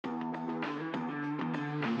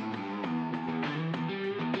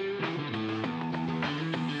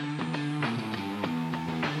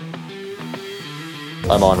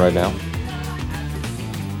I'm on right now.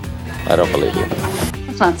 I don't believe you.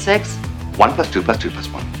 That's not 6. 1 plus 2 plus 2 plus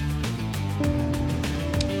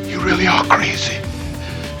 1. You really are crazy.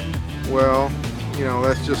 Well,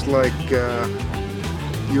 that's just like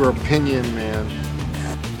your opinion, man.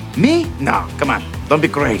 Me? No, come on. Don't be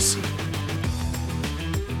crazy.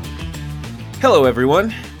 Hello, everyone.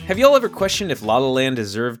 Have y'all ever questioned if La La Land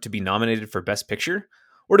deserved to be nominated for Best Picture?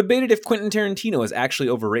 Or debated if Quentin Tarantino is actually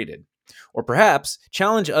overrated? Or perhaps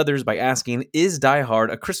challenge others by asking, is Die Hard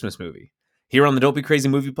a Christmas movie? Here on the Don't Be Crazy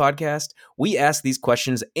Movie Podcast, we ask these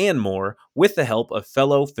questions and more with the help of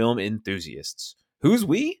fellow film enthusiasts. Who's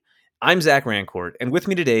we? I'm Zach Rancourt, and with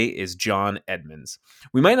me today is John Edmonds.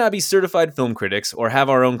 We might not be certified film critics or have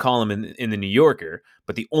our own column in The New Yorker,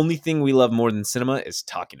 but the only thing we love more than cinema is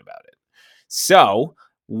talking about it. So,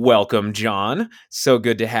 welcome, John. So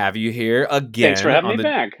good to have you here again. Thanks for having me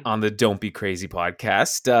back on the Don't Be Crazy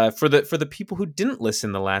podcast. For the people who didn't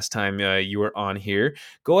listen the last time you were on here,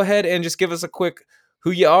 go ahead and just give us a quick who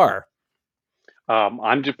you are.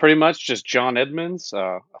 I'm pretty much just John Edmonds,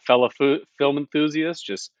 a fellow film enthusiast,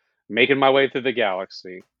 just making my way through the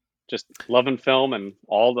galaxy, just loving film and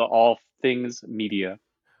all things media.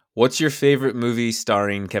 What's your favorite movie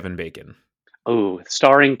starring Kevin Bacon? Oh,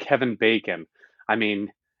 starring Kevin Bacon. I mean,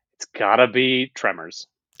 it's gotta be Tremors.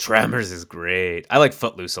 Tremors is great. I like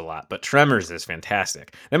Footloose a lot, but Tremors is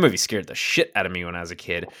fantastic. That movie scared the shit out of me when I was a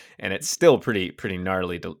kid, and it's still pretty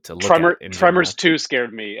gnarly to look at. Tremors 2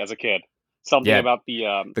 scared me as a kid. Something about the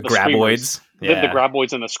graboids. The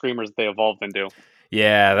graboids and the screamers that they evolved into.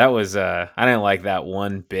 Yeah, that was I didn't like that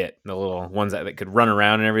one bit. The little ones that could run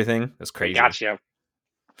around and everything. It was crazy. Gotcha.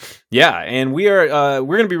 Yeah, and we're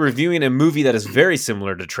going to be reviewing a movie that is very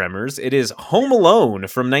similar to Tremors. It is Home Alone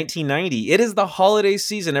from 1990. It is the holiday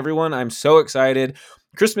season, everyone. I'm so excited.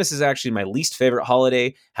 Christmas is actually my least favorite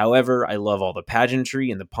holiday. However, I love all the pageantry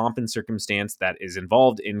and the pomp and circumstance that is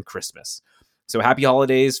involved in Christmas. So happy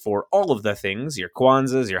holidays for all of the things, your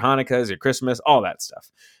Kwanzas, your Hanukkahs, your Christmas, all that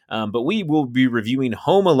stuff. But we will be reviewing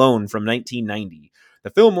Home Alone from 1990. The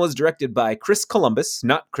film was directed by Chris Columbus,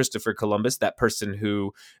 not Christopher Columbus, that person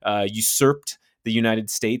who usurped the United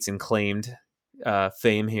States and claimed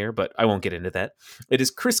fame here, but I won't get into that. It is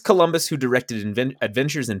Chris Columbus who directed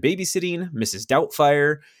Adventures in Babysitting, Mrs.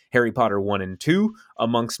 Doubtfire, Harry Potter 1 and 2,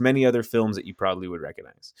 amongst many other films that you probably would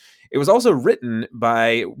recognize. It was also written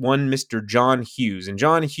by one Mr. John Hughes, and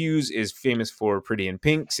John Hughes is famous for Pretty in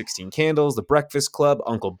Pink, 16 Candles, The Breakfast Club,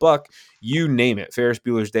 Uncle Buck, you name it, Ferris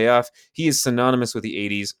Bueller's Day Off. He is synonymous with the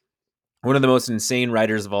 80s. One of the most insane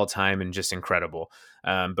writers of all time and just incredible.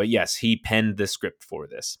 But yes, he penned the script for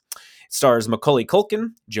this. It stars Macaulay Culkin,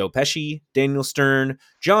 Joe Pesci, Daniel Stern,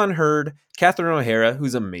 John Hurd, Catherine O'Hara,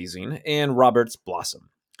 who's amazing, and Roberts Blossom.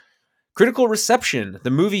 Critical reception.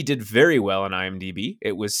 The movie did very well on IMDb.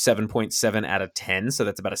 It was 7.7 out of 10, so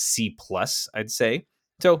that's about a C+, I'd say.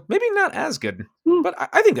 So maybe not as good, but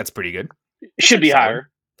I think that's pretty good. Should be higher.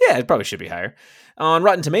 Yeah, it probably should be higher. On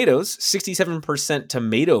Rotten Tomatoes, 67%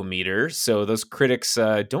 tomato meter, so those critics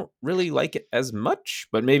don't really like it as much,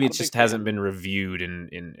 but maybe it just hasn't been reviewed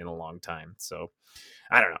in a long time. So,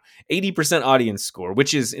 I don't know. 80% audience score,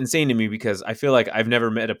 which is insane to me because I feel like I've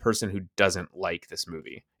never met a person who doesn't like this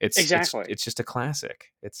movie. It's just a classic.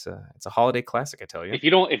 It's a holiday classic, I tell you. If you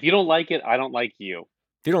don't like it, I don't like you.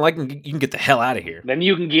 If you don't like it, you can get the hell out of here. Then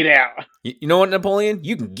you can get out. You know what, Napoleon?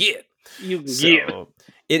 You can get.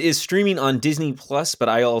 It is streaming on Disney Plus, but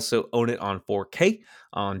I also own it on 4K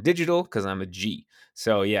on digital because I'm a G.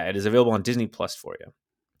 So yeah, it is available on Disney Plus for you.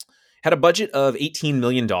 Had a budget of $18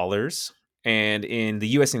 million, and in the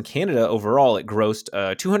US and Canada overall, it grossed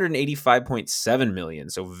 $285.7 million.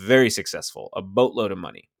 So very successful, a boatload of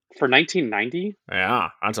money for 1990. Yeah,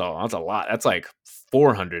 that's a lot. That's like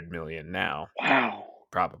 $400 million now. Wow,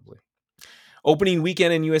 probably. Opening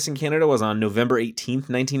weekend in US and Canada was on November 18th,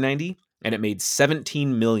 1990, and it made $17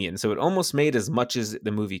 million. So it almost made as much as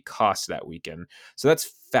the movie cost that weekend. So that's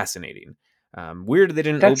fascinating. Weird they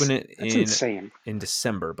didn't open it in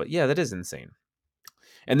December, but yeah, that is insane.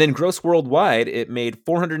 And then gross worldwide, it made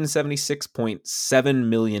 $476.7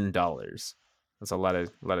 million. That's a lot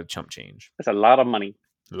of chump change. That's a lot of money.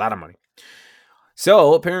 A lot of money.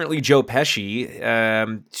 So apparently Joe Pesci,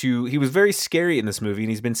 he was very scary in this movie,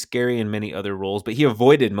 and he's been scary in many other roles, but he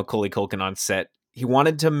avoided Macaulay Culkin on set. He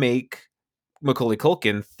wanted to make Macaulay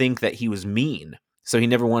Culkin think that he was mean, so he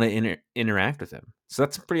never wanted to interact with him. So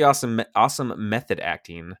that's pretty awesome method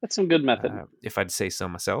acting. That's some good method, if I'd say so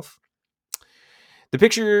myself. The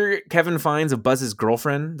picture Kevin finds of Buzz's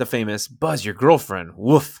girlfriend, the famous "Buzz, your girlfriend,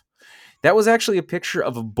 woof," that was actually a picture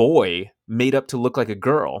of a boy made up to look like a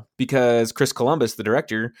girl, because Chris Columbus, the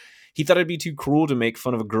director, He thought it'd be too cruel to make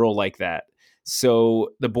fun of a girl like that. So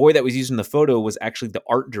the boy that was used in the photo was actually the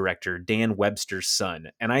art director, Dan Webster's son.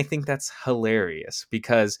 And I think that's hilarious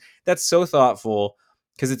because that's so thoughtful.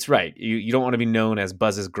 Because it's right. You don't want to be known as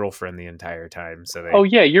Buzz's girlfriend the entire time. So Oh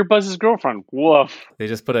yeah, you're Buzz's girlfriend. Woof. they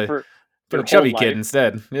just put a For chubby whole kid life.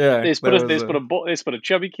 instead. Yeah. They just put a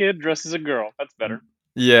chubby kid dressed as a girl. That's better.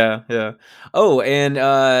 Yeah. Oh,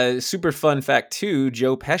 and super fun fact too,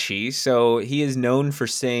 Joe Pesci. So he is known for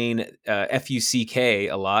saying F-U-C-K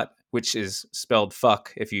a lot, which is spelled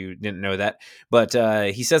fuck if you didn't know that. But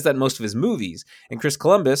he says that in most of his movies. And Chris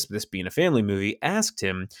Columbus, this being a family movie, asked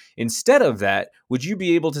him, instead of that, would you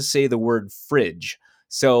be able to say the word fridge?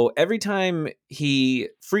 So every time he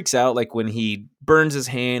freaks out, like when he burns his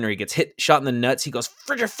hand or he gets shot in the nuts, he goes,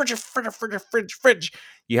 fridge.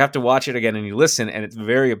 You have to watch it again and you listen, and it's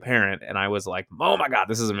very apparent. And I was like, oh my God,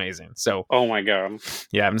 this is amazing. So, oh my God.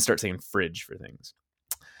 Yeah, I'm going to start saying fridge for things.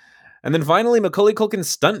 And then finally, Macaulay Culkin's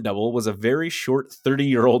stunt double was a very short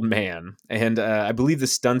 30-year-old man. And I believe the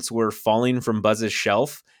stunts were falling from Buzz's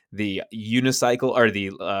shelf, the unicycle, or the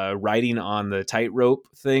riding on the tightrope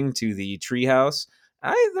thing to the treehouse.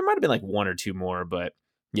 There might have been like one or two more, but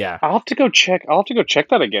yeah. I'll have to go check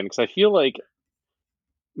that again because I feel like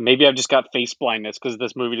maybe I've just got face blindness because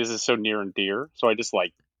this movie is so near and dear. So I just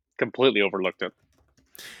like completely overlooked it.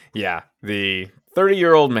 Yeah, the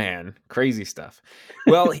 30-year-old man. Crazy stuff.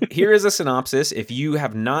 Well, here is a synopsis. If you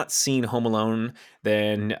have not seen Home Alone,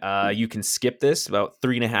 then you can skip this, about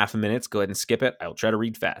 3.5 minutes. Go ahead and skip it. I'll try to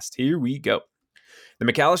read fast. Here we go.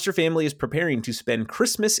 The McAllister family is preparing to spend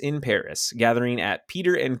Christmas in Paris, gathering at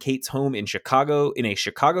Peter and Kate's home in a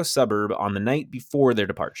Chicago suburb on the night before their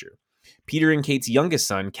departure. Peter and Kate's youngest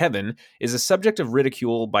son, Kevin, is a subject of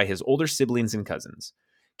ridicule by his older siblings and cousins.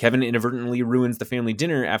 Kevin inadvertently ruins the family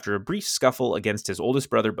dinner after a brief scuffle against his oldest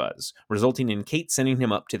brother, Buzz, resulting in Kate sending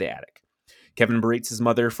him up to the attic. Kevin berates his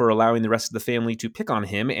mother for allowing the rest of the family to pick on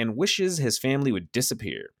him and wishes his family would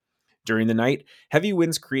disappear. During the night, heavy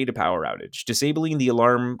winds create a power outage, disabling the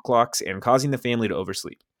alarm clocks and causing the family to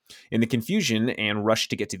oversleep. In the confusion and rush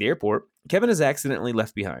to get to the airport, Kevin is accidentally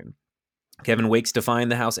left behind. Kevin wakes to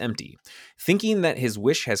find the house empty. Thinking that his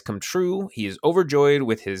wish has come true, he is overjoyed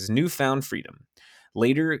with his newfound freedom.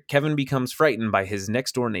 Later, Kevin becomes frightened by his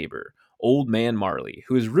next-door neighbor, Old Man Marley,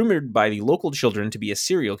 who is rumored by the local children to be a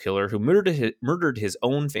serial killer who murdered his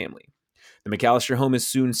own family. The McAllister home is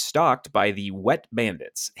soon stalked by the Wet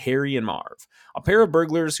Bandits, Harry and Marv, a pair of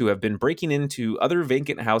burglars who have been breaking into other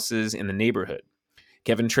vacant houses in the neighborhood.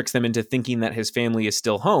 Kevin tricks them into thinking that his family is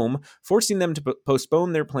still home, forcing them to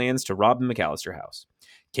postpone their plans to rob the McAllister house.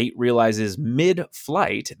 Kate realizes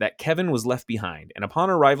mid-flight that Kevin was left behind, and upon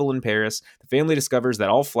arrival in Paris, the family discovers that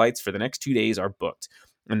all flights for the next 2 days are booked,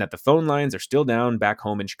 and that the phone lines are still down back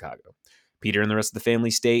home in Chicago. Peter and the rest of the family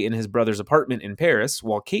stay in his brother's apartment in Paris,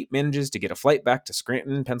 while Kate manages to get a flight back to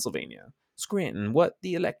Scranton, Pennsylvania. Scranton, what?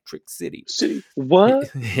 The Electric City. What?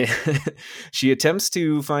 She attempts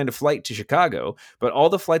to find a flight to Chicago, but all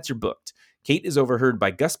the flights are booked. Kate is overheard by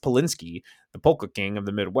Gus Polinski, the polka king of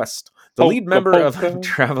the Midwest, the lead member of a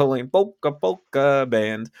traveling polka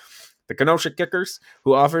band, the Kenosha Kickers,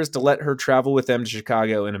 who offers to let her travel with them to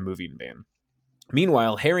Chicago in a moving van.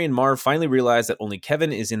 Meanwhile, Harry and Marv finally realize that only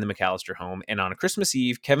Kevin is in the McAllister home, and on Christmas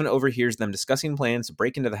Eve, Kevin overhears them discussing plans to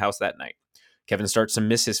break into the house that night. Kevin starts to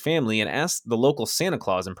miss his family and asks the local Santa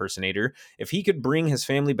Claus impersonator if he could bring his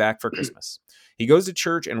family back for Christmas. He goes to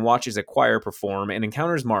church and watches a choir perform and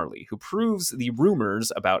encounters Marley, who proves the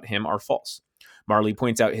rumors about him are false. Marley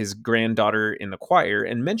points out his granddaughter in the choir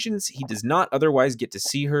and mentions he does not otherwise get to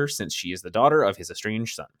see her since she is the daughter of his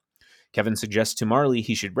estranged son. Kevin suggests to Marley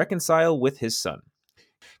he should reconcile with his son.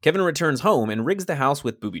 Kevin returns home and rigs the house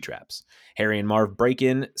with booby traps. Harry and Marv break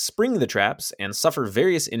in, spring the traps, and suffer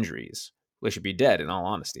various injuries. They should be dead, in all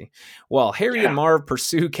honesty. While Harry and Marv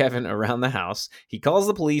pursue Kevin around the house, he calls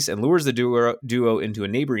the police and lures the duo into a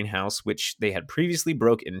neighboring house, which they had previously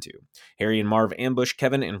broke into. Harry and Marv ambush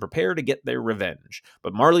Kevin and prepare to get their revenge,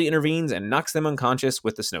 but Marley intervenes and knocks them unconscious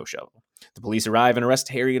with the snow shovel. The police arrive and arrest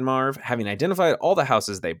Harry and Marv, having identified all the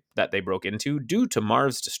houses that they broke into due to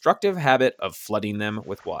Marv's destructive habit of flooding them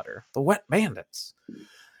with water. The Wet Bandits.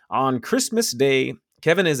 On Christmas Day,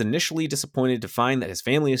 Kevin is initially disappointed to find that his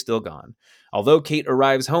family is still gone, although Kate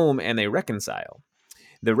arrives home and they reconcile.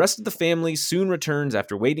 The rest of the family soon returns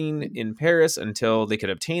after waiting in Paris until they could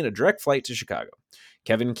obtain a direct flight to Chicago.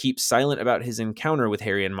 Kevin keeps silent about his encounter with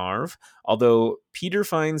Harry and Marv, although Peter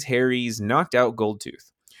finds Harry's knocked out gold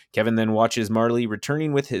tooth. Kevin then watches Marley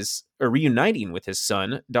reuniting with his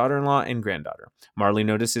son, daughter-in-law, and granddaughter. Marley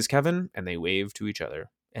notices Kevin, and they wave to each other.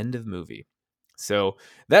 End of movie. So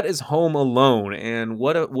that is Home Alone, and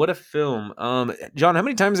what a film. John, how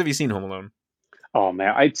many times have you seen Home Alone? Oh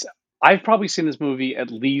man, I've probably seen this movie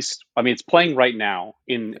at least. I mean, it's playing right now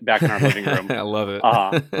in back in our living room. I love it.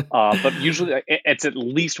 But usually it's at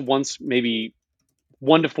least once, maybe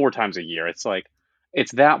 1 to 4 times a year. It's like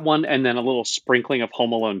it's that one, and then a little sprinkling of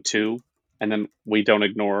Home Alone 2, and then we don't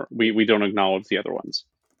acknowledge the other ones.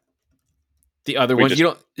 The other We ones, just you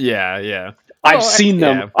don't. Yeah, yeah. I've Well, seen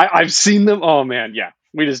them. yeah. I've seen them. Oh man, yeah.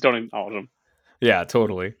 We just don't acknowledge them. Yeah,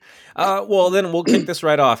 totally. Well, then we'll kick this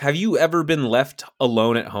right off. Have you ever been left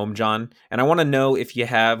alone at home, John? And I want to know, if you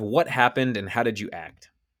have, what happened and how did you act?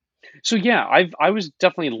 So yeah, I was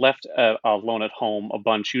definitely left alone at home a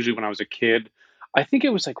bunch. Usually when I was a kid, I think it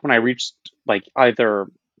was like when I reached like either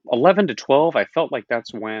 11 to 12. I felt like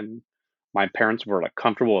that's when my parents were like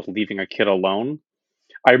comfortable with leaving a kid alone.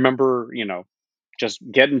 I remember, just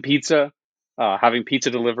getting pizza, having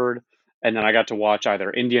pizza delivered, and then I got to watch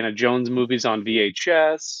either Indiana Jones movies on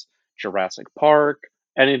VHS, Jurassic Park,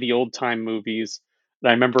 any of the old time movies.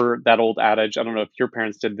 And I remember that old adage. I don't know if your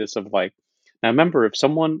parents did this of like, now remember if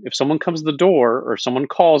someone comes to the door or someone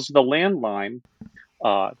calls the landline,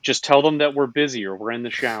 just tell them that we're busy or we're in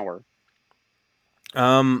the shower.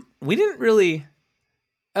 We didn't really.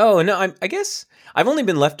 Oh no, I guess I've only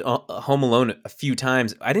been left home alone a few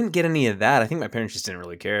times. I didn't get any of that. I think my parents just didn't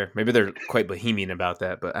really care. Maybe they're quite bohemian about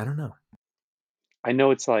that, but I don't know. I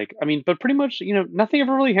know it's like, I mean, but pretty much, nothing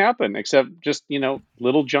ever really happened except just,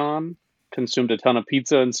 little John consumed a ton of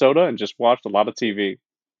pizza and soda and just watched a lot of TV.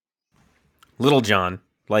 Little John,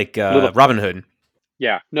 like Little, Robin Hood.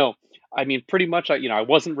 yeah, no, I mean, pretty much, I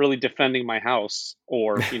wasn't really defending my house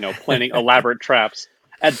or, planning elaborate traps.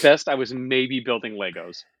 At best, I was maybe building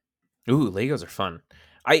Legos. Ooh, Legos are fun.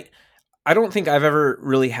 I don't think I've ever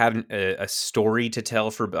really had a story to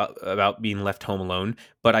tell about being left home alone,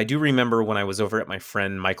 but I do remember when I was over at my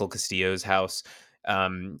friend Michael Castillo's house.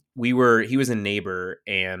 He was a neighbor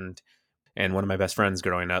and one of my best friends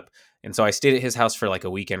growing up, and so I stayed at his house for like a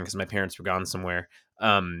weekend because my parents were gone somewhere.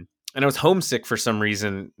 And I was homesick for some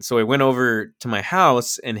reason, so I went over to my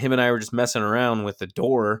house, and him and I were just messing around with the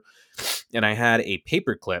door, and I had a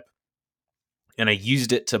paper clip. And I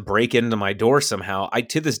used it to break into my door somehow.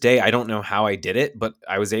 To this day, I don't know how I did it, but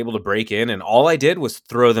I was able to break in, and all I did was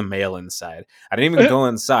throw the mail inside. I didn't even go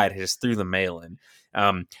inside. I just threw the mail in.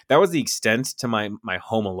 That was the extent to my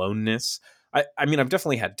home aloneness. I mean, I've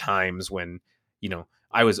definitely had times when,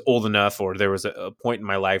 I was old enough, or there was a point in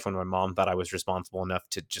my life when my mom thought I was responsible enough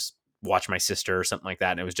to just watch my sister or something like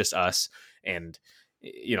that, and it was just us. And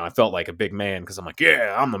I felt like a big man because I'm like,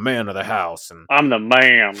 yeah, I'm the man of the house, and I'm the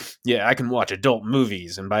man. yeah, I can watch adult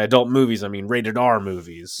movies, and by adult movies I mean rated R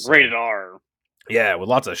movies. So, Rated R. yeah, with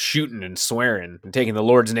lots of shooting and swearing and taking the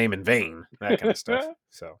Lord's name in vain, that kind of stuff.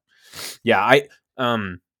 So, yeah,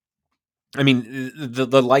 I mean,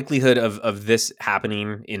 the likelihood of this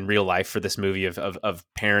happening in real life for this movie of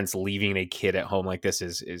parents leaving a kid at home like this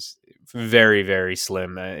is very, very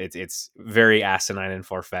slim. It's very asinine and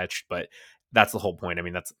far fetched, but that's the whole point. I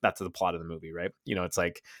mean, that's the plot of the movie, right? It's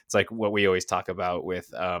like what we always talk about with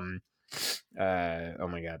oh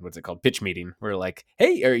my god, what's it called? Pitch meeting. We're like,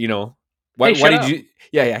 hey, or why did you?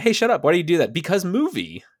 Yeah, hey, shut up. Why do you do that? Because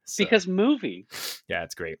movie. So, because movie. yeah,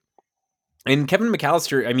 it's great. And Kevin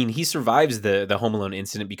McAllister, I mean, he survives the Home Alone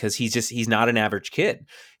incident because he's not an average kid.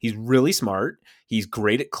 He's really smart. He's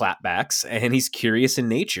great at clapbacks, and he's curious in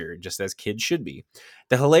nature, just as kids should be.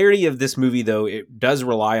 The hilarity of this movie, though, it does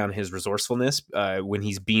rely on his resourcefulness when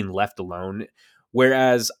he's being left alone.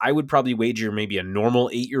 Whereas I would probably wager maybe a normal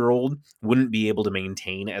 8-year-old wouldn't be able to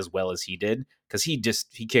maintain as well as he did, because he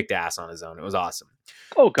kicked ass on his own. It was awesome.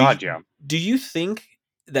 Oh God, yeah. Do you think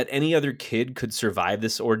that any other kid could survive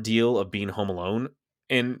this ordeal of being home alone?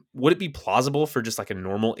 And would it be plausible for just like a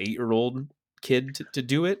normal 8-year-old kid to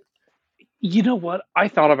do it? You know what? I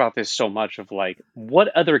thought about this so much of like, what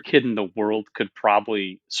other kid in the world could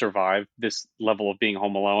probably survive this level of being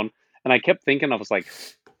home alone? And I kept thinking, I was like,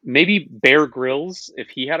 maybe Bear Grylls if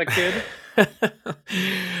he had a kid.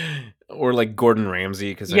 Or like Gordon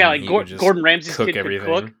Ramsay, because yeah, like Gordon Ramsay's kid everything.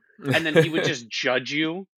 could cook, and then he would just judge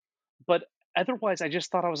you. But otherwise, I just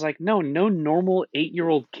thought, I was like, no normal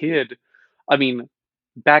 8-year-old kid. I mean,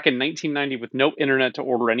 back in 1990 with no internet to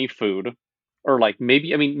order any food, or like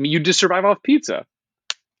maybe, I mean, you just survive off pizza.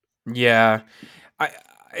 Yeah,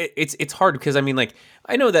 it's hard because I mean, like,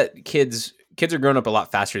 I know that kids are growing up a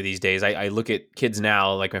lot faster these days. I look at kids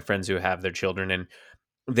now, like my friends who have their children, and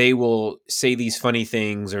they will say these funny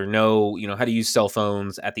things or know, how to use cell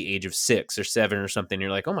phones at the age of 6 or 7 or something.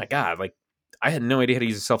 You're like, oh my God, like I had no idea how to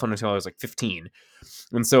use a cell phone until I was like 15.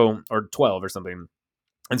 And so, or 12 or something.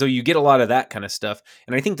 And so you get a lot of that kind of stuff.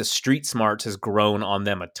 And I think the street smarts has grown on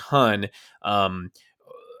them a ton.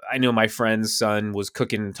 I know my friend's son was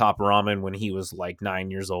cooking top ramen when he was like 9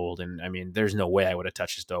 years old. And I mean, there's no way I would have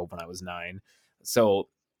touched a stove when I was 9. So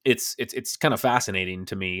it's kind of fascinating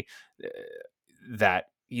to me that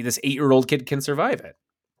this 8-year-old kid can survive it.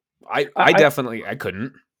 I definitely, I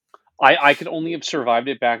couldn't. I could only have survived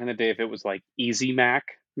it back in the day if it was like Easy Mac.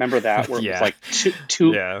 Remember that, where it Yeah. was like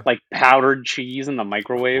two Yeah. like powdered cheese in the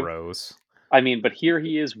microwave. Gross. I mean, but here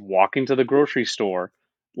he is walking to the grocery store,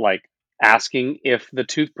 like asking if the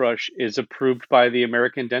toothbrush is approved by the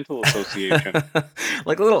American Dental Association.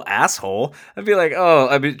 Like a little asshole. I'd be like, oh,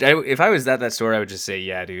 if I was at that store, I would just say,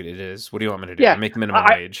 yeah, dude, it is. What do you want me to do? Yeah, Make minimum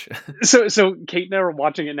wage. So Kate and I were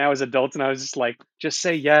watching it now as adults, and I was just like, just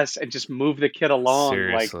say yes and just move the kid along.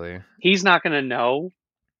 Seriously. Like, he's not going to know,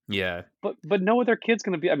 Yeah. but no other kid's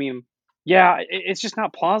going to be. I mean, yeah, it's just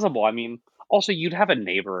not plausible. I mean, also, you'd have a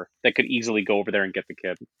neighbor that could easily go over there and get the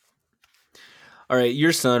kid. All right,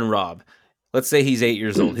 your son, Rob. Let's say he's 8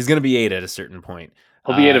 years old. He's going to be 8 at a certain point.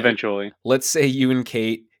 He'll be 8 eventually. Let's say you and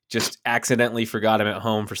Kate just accidentally forgot him at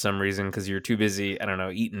home for some reason because you're too busy, I don't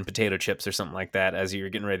know, eating potato chips or something like that as you're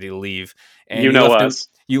getting ready to leave. And You know us.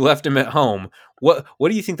 You left him at home. What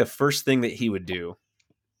do you think the first thing that he would do?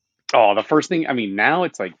 Oh, the first thing, I mean, now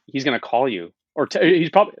it's like he's going to call you. Or he's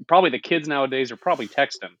probably the kids nowadays are probably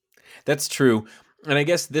text him. That's true. And I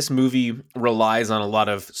guess this movie relies on a lot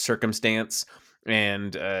of circumstance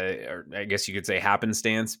and or I guess you could say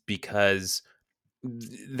happenstance, because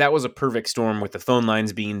that was a perfect storm with the phone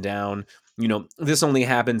lines being down. You know, this only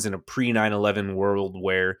happens in a pre 9/11 world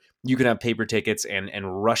where you can have paper tickets and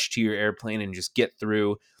rush to your airplane and just get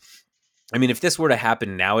through. I mean, if this were to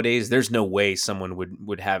happen nowadays, there's no way someone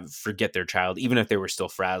would have forget their child, even if they were still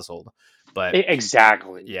frazzled. But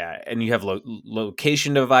Exactly. yeah, and you have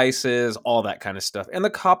location devices, all that kind of stuff, and the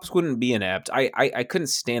cops wouldn't be inept. I couldn't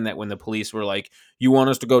stand that when the police were like, "You want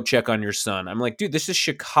us to go check on your son?" I'm like, dude, this is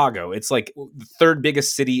Chicago. It's like the third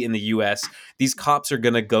biggest city in the U.S. These cops are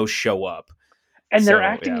gonna go show up, and they're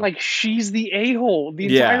acting like she's the a-hole the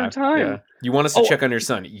entire time. Yeah. You want us to check on your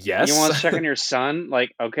son? Yes. You want us to check on your son?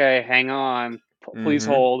 Like, okay, hang on, please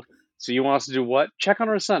hold. So you want us to do what? Check on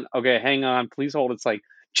our son? Okay, hang on, please hold. It's like,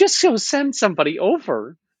 just go send somebody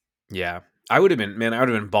over. Yeah. I would have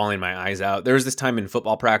been bawling my eyes out. There was this time in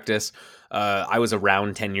football practice. I was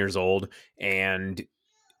around 10 years old, and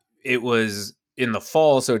it was in the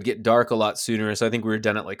fall, so it'd get dark a lot sooner. So I think we were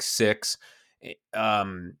done at like 6.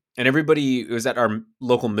 And everybody, it was at our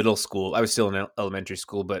local middle school. I was still in elementary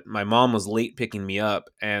school, but my mom was late picking me up,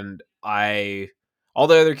 and all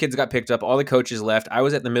the other kids got picked up. All the coaches left. I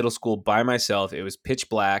was at the middle school by myself. It was pitch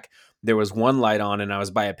black. There was one light on, and I was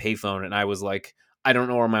by a payphone, and I was like, I don't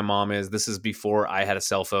know where my mom is. This is before I had a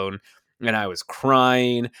cell phone, and I was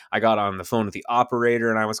crying. I got on the phone with the operator,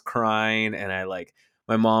 and I was crying, and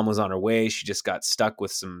my mom was on her way. She just got stuck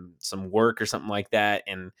with some work or something like that,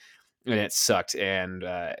 and it sucked. And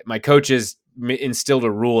my coaches instilled a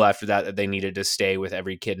rule after that they needed to stay with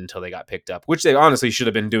every kid until they got picked up, which they honestly should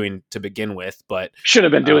have been doing to begin with, but should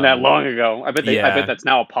have been doing that long ago. I bet that's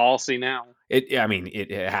now a policy now. It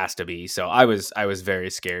has to be. So I was very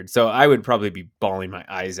scared. So I would probably be bawling my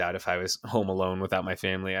eyes out if I was home alone without my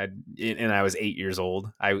family. And I was 8 years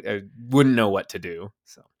old. I wouldn't know what to do.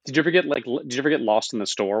 So did you ever get lost in the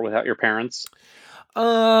store without your parents?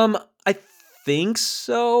 I think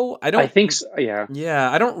so. I think so. Yeah.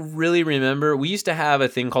 Yeah. I don't really remember. We used to have a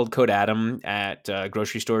thing called Code Adam at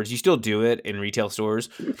grocery stores. You still do it in retail stores.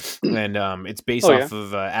 And it's based off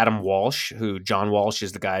of Adam Walsh, who John Walsh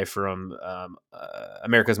is the guy from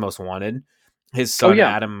America's Most Wanted. His son,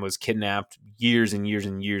 Adam, was kidnapped years and years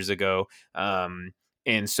and years ago.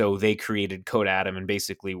 And so they created Code Adam. And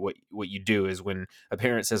basically what you do is when a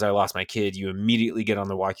parent says, I lost my kid, you immediately get on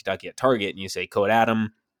the walkie-talkie at Target and you say Code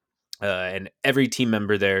Adam. And every team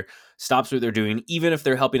member there stops what they're doing. Even if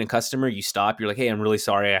they're helping a customer, you stop. You're like, hey, I'm really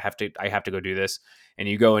sorry. I have to go do this. And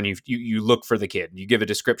you go and you look for the kid. You give a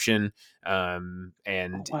description. I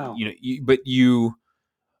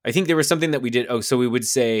think there was something that we did. Oh, so we would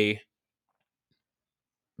say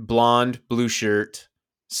blonde, blue shirt,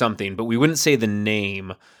 something, but we wouldn't say the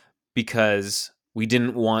name because we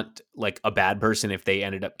didn't want like a bad person, if they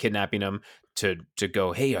ended up kidnapping them, to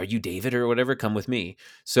go, hey, are you David or whatever? Come with me.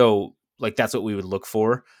 So like, that's what we would look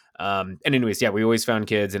for. And anyways, yeah, we always found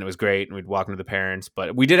kids and it was great. And we'd walk into the parents,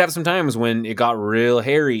 but we did have some times when it got real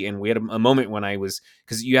hairy, and we had a moment when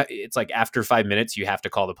it's like after 5 minutes, you have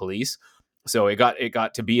to call the police. So it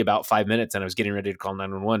got to be about 5 minutes and I was getting ready to call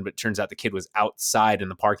 911, but it turns out the kid was outside in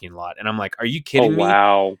the parking lot. And I'm like, are you kidding me?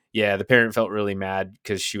 Wow. Yeah. The parent felt really mad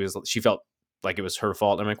because she felt like it was her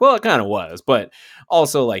fault. I'm like, well, it kind of was, but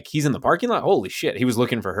also like he's in the parking lot. Holy shit, he was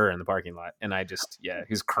looking for her in the parking lot, and I just he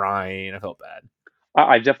was crying. I felt bad.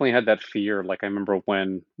 I definitely had that fear. Like I remember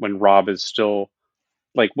when Rob is still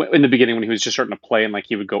like in the beginning when he was just starting to play and like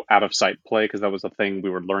he would go out of sight play because that was a thing we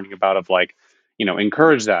were learning about of like,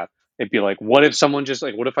 encourage that. It'd be like, what if someone just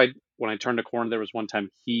like, what if when I turned a corner, there was one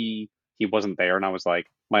time he wasn't there and I was like,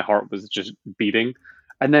 my heart was just beating.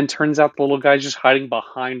 And then turns out the little guy's just hiding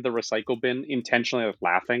behind the recycle bin intentionally like,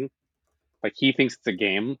 laughing. Like he thinks it's a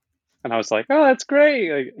game. And I was like, oh, that's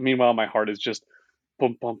great. Like, meanwhile, my heart is just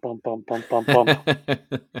bump, bump, bump, bump, bump, bump, bump.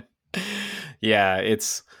 Yeah,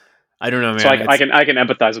 it's, I don't know, man. So I can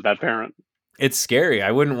empathize with that parent. It's scary.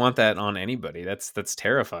 I wouldn't want that on anybody. That's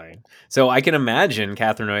terrifying. So I can imagine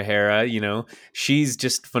Catherine O'Hara, she's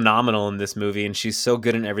just phenomenal in this movie and she's so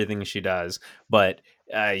good in everything she does. But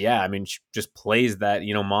I mean, she just plays that,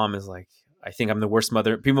 mom is like, I think I'm the worst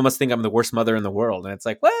mother. People must think I'm the worst mother in the world. And it's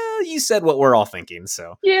like, well, you said what we're all thinking.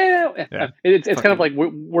 So yeah. It's kind of like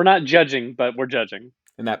we're not judging, but we're judging.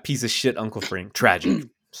 And that piece of shit, Uncle Frank, tragic.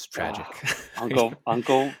 It's tragic.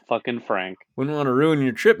 Uncle fucking Frank. Wouldn't want to ruin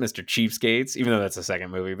your trip, Mr. Cheapskates, even though that's a second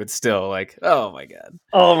movie, but still, like, oh my God.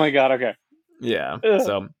 Oh my God, okay. Yeah. Ugh.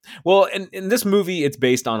 So, well, in this movie, it's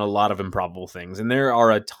based on a lot of improbable things, and there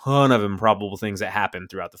are a ton of improbable things that happen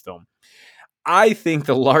throughout the film. I think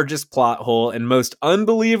the largest plot hole and most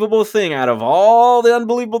unbelievable thing out of all the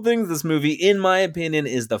unbelievable things in this movie, in my opinion,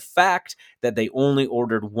 is the fact that they only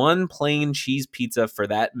ordered one plain cheese pizza for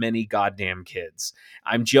that many goddamn kids.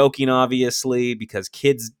 I'm joking, obviously, because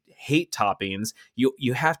kids hate toppings.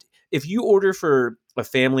 You have to, if you order for a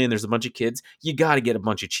family and there's a bunch of kids, you got to get a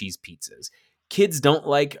bunch of cheese pizzas. Kids don't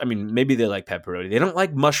like, I mean, maybe they like pepperoni. They don't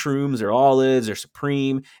like mushrooms or olives or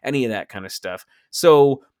supreme, any of that kind of stuff.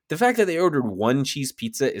 So the fact that they ordered one cheese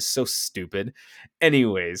pizza is so stupid.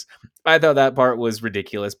 Anyways, I thought that part was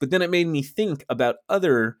ridiculous, but then it made me think about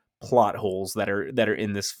other plot holes that are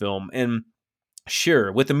in this film. And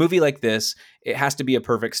sure, with a movie like this, it has to be a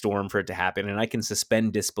perfect storm for it to happen, and I can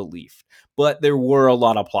suspend disbelief. But there were a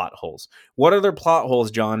lot of plot holes. What other plot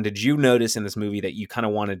holes, John, did you notice in this movie that you kind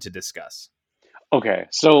of wanted to discuss? Okay,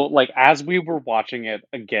 so like as we were watching it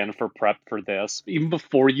again for prep for this, even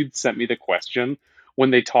before you'd sent me the question, when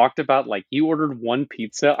they talked about like you ordered one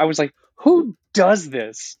pizza, I was like, who does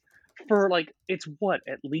this for like it's what,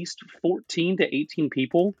 at least 14 to 18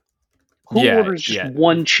 people? Who orders just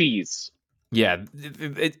one cheese? Yeah,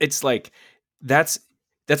 it's like that's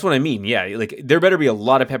what I mean. Yeah, like there better be a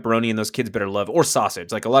lot of pepperoni and those kids better love, or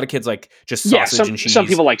sausage. Like a lot of kids like just sausage and cheese. Some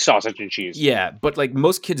people like sausage and cheese. Yeah, but like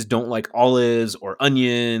most kids don't like olives or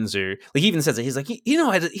onions, or like he even says it. He's like he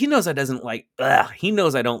knows I doesn't like. He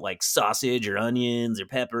knows I don't like sausage or onions or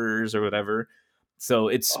peppers or whatever. So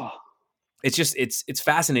it's just it's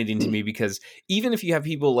fascinating to me because even if you have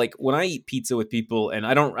people like when I eat pizza with people and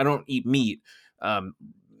I don't eat meat.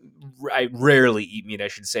 I rarely eat meat, I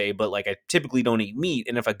should say, but like I typically don't eat meat.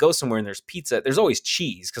 And if I go somewhere and there's pizza, there's always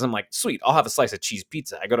cheese because I'm like, sweet, I'll have a slice of cheese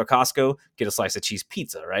pizza. I go to Costco, get a slice of cheese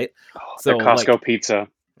pizza, right? So the Costco pizza.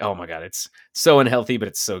 Oh my God, it's so unhealthy, but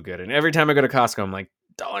it's so good. And every time I go to Costco, I'm like,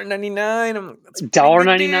 $1.99. I'm like, that's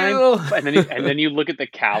 $1.99. And then you look at the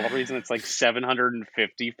calories and it's like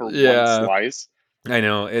 750 for one slice. I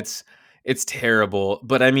know it's terrible,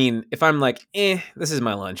 but I mean, if I'm like, this is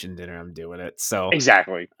my lunch and dinner, I'm doing it. So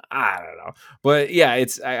exactly. I don't know, but yeah,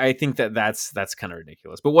 I think that's kind of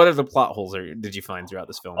ridiculous. But what other plot holes did you find throughout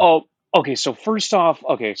this film? Oh, okay. So first off,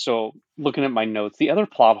 so looking at my notes, the other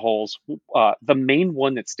plot holes, the main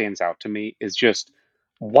one that stands out to me is just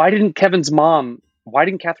why didn't Catherine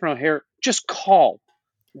O'Hara just call?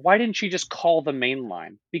 Why didn't she just call the main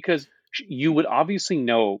line? Because you would obviously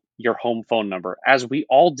know your home phone number, as we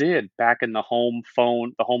all did back in the home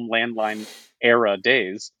landline era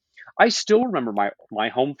days. I still remember my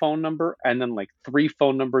home phone number and then like 3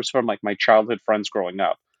 phone numbers from like my childhood friends growing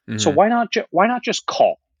up. Mm-hmm. So why not just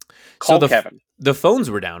call Kevin? The phones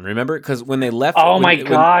were down, remember? Because when they left, when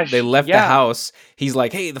they left the house, he's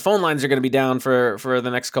like, "Hey, the phone lines are going to be down for the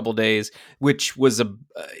next couple of days," which was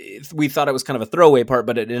we thought it was kind of a throwaway part,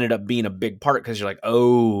 but it ended up being a big part because you're like,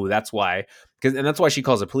 "Oh, that's why." And that's why she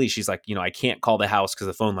calls the police. She's like, I can't call the house because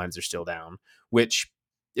the phone lines are still down, which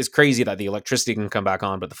is crazy that the electricity can come back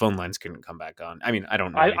on, but the phone lines couldn't come back on. I mean, I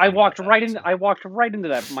don't know. I walked right into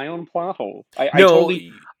that, my own plot hole.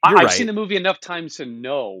 I've seen the movie enough times to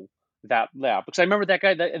know that, because I remember that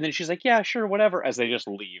guy, and then she's like, yeah, sure, whatever, as they just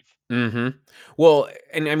leave. Mm-hmm. Well,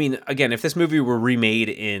 and I mean, again, if this movie were remade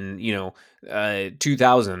in,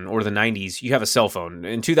 2000 or the 90s, you have a cell phone.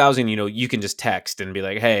 In 2000, you can just text and be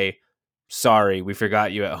like, hey, sorry, we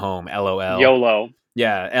forgot you at home, LOL. YOLO.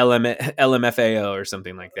 Yeah, LMFAO or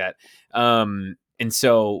something like that. And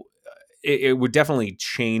so it would definitely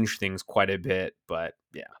change things quite a bit. But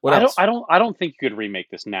yeah, what else? I don't think you could remake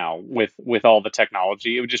this now with all the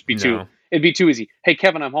technology. It would just be No. it'd be too easy. Hey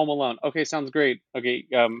Kevin, I'm home alone. Okay, sounds great. Okay,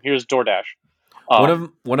 here's DoorDash.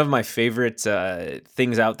 One of my favorite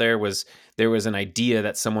things out there was an idea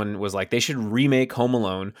that someone was like, they should remake Home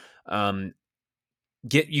Alone.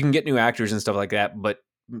 You can get new actors and stuff like that, but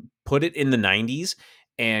put it in the 90s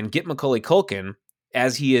and get Macaulay Culkin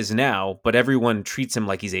as he is now, but everyone treats him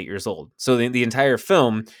like he's 8 years old. So the entire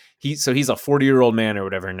film, he's a 40-year-old man or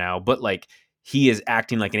whatever now, but like he is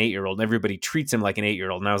acting like an 8-year-old and everybody treats him like an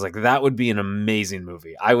 8-year-old. And I was like, that would be an amazing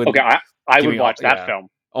movie. I would. Okay, I give would me watch all- that yeah. film.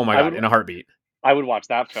 Oh my I God, would- in a heartbeat. I would watch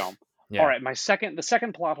that film. Yeah. All right, the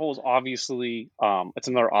second plot hole is obviously it's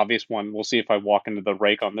another obvious one. We'll see if I walk into the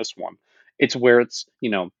rake on this one. It's where it's,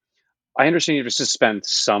 I understand you have to suspend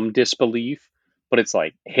some disbelief, but it's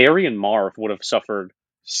like Harry and Marv would have suffered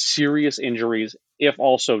serious injuries, if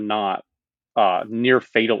also not near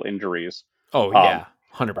fatal injuries. Oh yeah,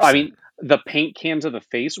 100%. I mean, the paint can to the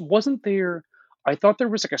face, wasn't there? I thought there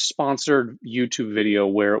was like a sponsored YouTube video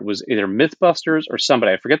where it was either MythBusters or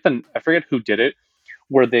somebody. I forget who did it,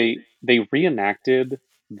 where they reenacted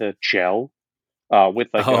the gel with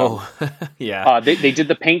like yeah. they did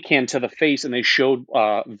the paint can to the face and they showed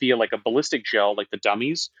via like a ballistic gel, like the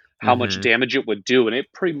dummies, how much Mhm. damage it would do, and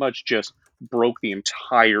it pretty much just broke the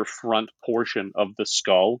entire front portion of the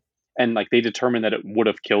skull, and like they determined that it would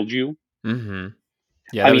have killed you. Mm-hmm.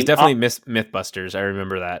 Yeah, I that was mean, definitely MythBusters. I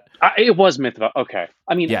remember that. It was okay.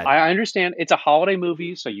 I mean, Yeah. I understand it's a holiday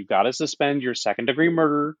movie, so you got to suspend your second-degree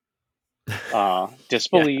murder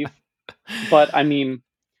disbelief. But I mean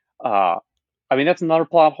that's another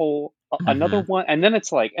plot hole. Another one, and then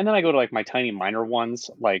it's like, and then I go to like my tiny minor ones.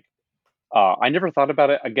 Like, I never thought about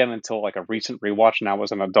it again until like a recent rewatch, and I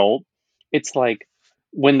was an adult. It's like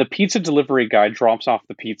when the pizza delivery guy drops off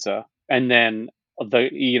the pizza, and then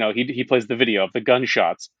he plays the video of the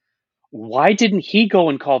gunshots. Why didn't he go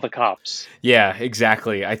and call the cops? Yeah,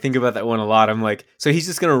 exactly. I think about that one a lot. I'm like, so he's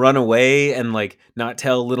just gonna run away and like not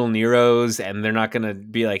tell little Nero's, and they're not gonna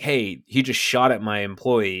be like, hey, he just shot at my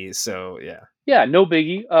employees. So yeah. Yeah, no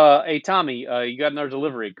biggie. Hey Tommy, you got another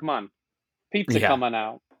delivery. Come on, pizza Yeah. coming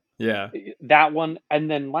out. Yeah. That one,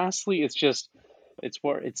 and then lastly, it's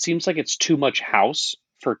where it seems like it's too much house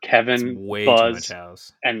for Kevin, It's way Buzz, too much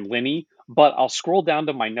house. and Linny. But I'll scroll down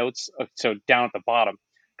to my notes, so down at the bottom,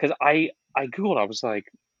 because I googled. I was like,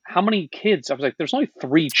 how many kids? I was like, there's only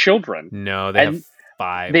 3 children. No, they have And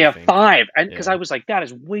 5. They I have think. 5, and because Yeah. I was like, that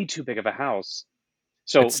is way too big of a house.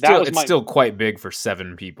 So It's that was it's my. still quite big for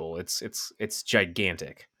 7 people. It's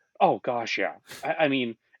gigantic. Oh gosh, yeah. I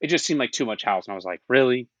mean, it just seemed like too much house, and I was like,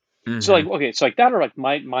 really? So Mhm. like, okay, so like that are like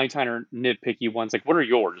my tiny nitpicky ones. Like, what are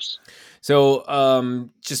yours? So,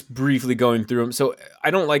 just briefly going through them. So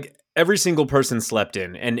I don't like every single person slept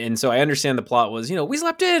in, and so I understand the plot was, we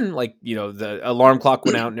slept in, like, the alarm clock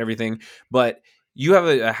went out and everything, but you have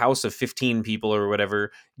a house of 15 people or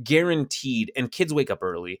whatever, guaranteed, and kids wake up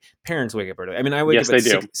early, parents wake up early. I mean, I wake Yes, up at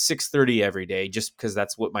they do. 6:30 every day just because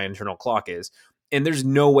that's what my internal clock is, and there's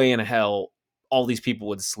no way in hell all these people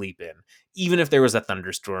would sleep in, even if there was a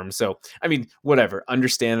thunderstorm. So, I mean, whatever.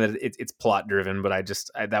 Understand that it's plot driven, but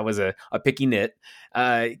that was a picky nit.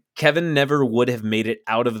 Kevin never would have made it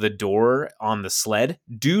out of the door on the sled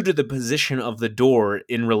due to the position of the door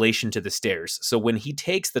in relation to the stairs. So when he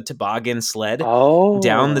takes the toboggan sled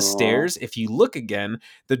down the stairs, if you look again,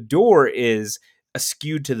 the door is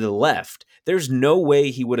askewed to the left. There's no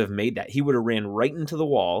way he would have made that. He would have ran right into the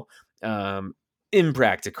wall.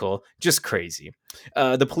 Impractical, just crazy.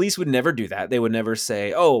 The police would never do that. They would never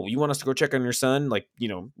say, oh, you want us to go check on your son? Like,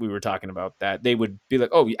 we were talking about that. They would be like,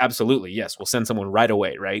 oh, absolutely. Yes. We'll send someone right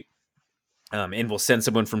away. Right. And we'll send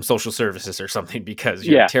someone from social services or something because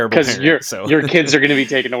you're a terrible parent. Your kids are going to be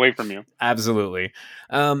taken away from you. Absolutely.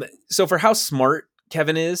 So for how smart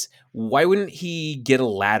Kevin is, why wouldn't he get a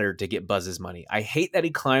ladder to get Buzz's money? I hate that he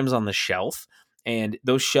climbs on the shelf, and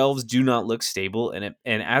those shelves do not look stable. And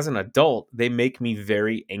as an adult, they make me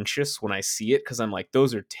very anxious when I see it, because I'm like,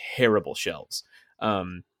 those are terrible shelves.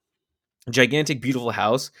 Gigantic, beautiful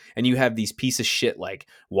house, and you have these piece of shit like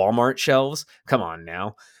Walmart shelves. Come on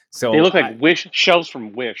now. So they look like shelves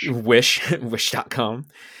from Wish. Wish.com.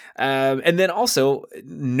 And then also,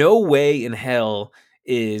 no way in hell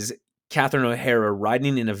is Catherine O'Hara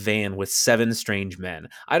riding in a van with 7 strange men.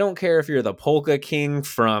 I don't care if you're the Polka King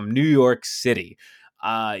from New York City.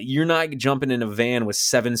 You're not jumping in a van with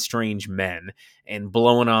 7 strange men and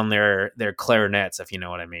blowing on their clarinets, if you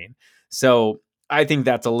know what I mean. So I think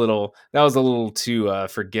that was a little too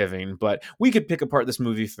forgiving, but we could pick apart this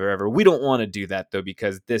movie forever. We don't want to do that though,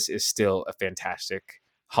 because this is still a fantastic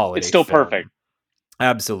It's holiday still film. perfect.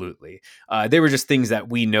 Absolutely. They were just things that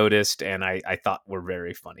we noticed and I thought were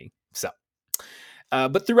very funny. So,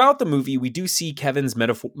 but throughout the movie, we do see Kevin's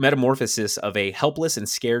metamorphosis of a helpless and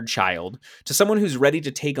scared child to someone who's ready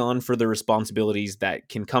to take on further responsibilities that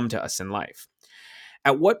can come to us in life.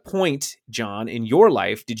 At what point, John, in your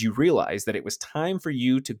life did you realize that it was time for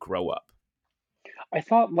you to grow up? I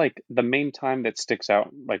thought like the main time that sticks out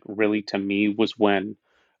like really to me was when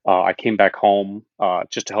I came back home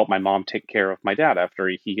just to help my mom take care of my dad after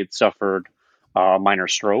he had suffered a minor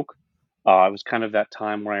stroke. It was kind of that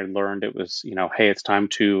time where I learned it was, hey, it's time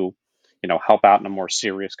to, help out in a more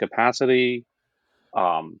serious capacity.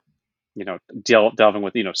 Um, delving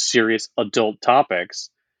with serious adult topics.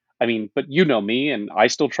 I mean, but you know me, and I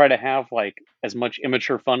still try to have like as much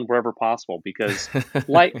immature fun wherever possible because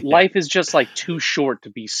life Yeah. life is just like too short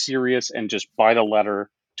to be serious and just by the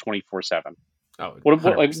letter 24/7. Oh, What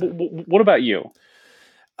like 100%. what about you?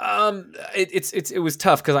 It was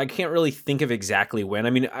tough because I can't really think of exactly when. I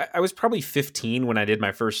mean, I was probably 15 when I did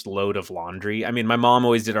my first load of laundry. I mean, my mom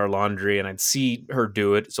always did our laundry, and I'd see her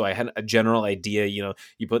do it, so I had a general idea. You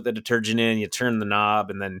put the detergent in, you turn the knob,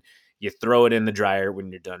 and then you throw it in the dryer when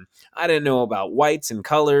you're done. I didn't know about whites and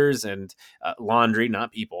colors and laundry,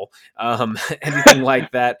 not people, anything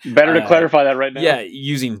like that. Better to clarify that right now. Yeah,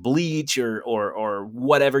 using bleach or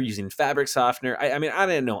whatever, using fabric softener. I mean, I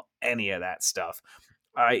didn't know any of that stuff.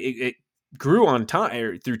 It grew on time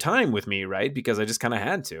or through time with me, right? Because I just kind of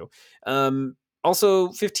had to. Also,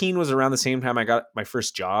 15 was around the same time I got my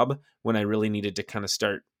first job when I really needed to kind of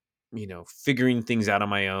start, figuring things out on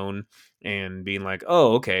my own and being like,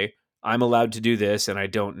 oh, okay, I'm allowed to do this, and I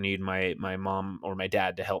don't need my mom or my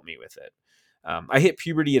dad to help me with it. I hit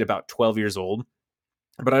puberty at about 12 years old,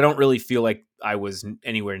 but I don't really feel like I was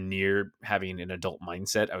anywhere near having an adult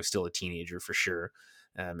mindset. I was still a teenager for sure.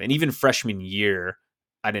 And even freshman year,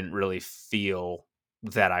 I didn't really feel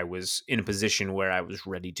that I was in a position where I was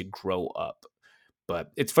ready to grow up.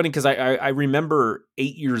 But it's funny because I remember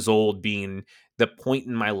 8 years old being the point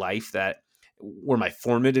in my life that were my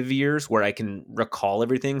formative years where I can recall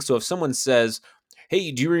everything. So if someone says,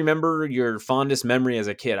 hey, do you remember your fondest memory as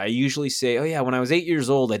a kid? I usually say, oh, yeah, when I was 8 years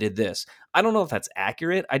old, I did this. I don't know if that's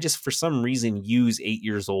accurate. I just, for some reason, use 8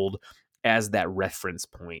 years old as that reference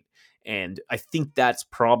point. And I think that's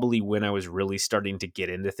probably when I was really starting to get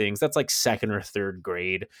into things. That's like second or third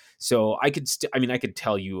grade. So I could, I could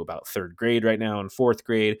tell you about third grade right now and fourth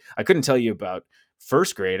grade. I couldn't tell you about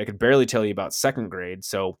first grade. I could barely tell you about second grade.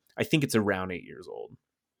 So I think it's around 8 years old.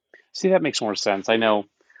 See, that makes more sense. I know.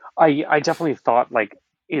 I definitely thought like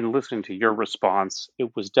in listening to your response,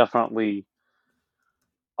 it was definitely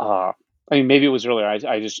Uh, I mean, maybe it was earlier.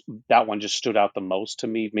 I just that one just stood out the most to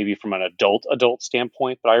me, maybe from an adult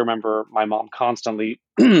standpoint. But I remember my mom constantly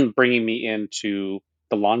bringing me into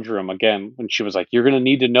the laundry room again when she was like, "You're going to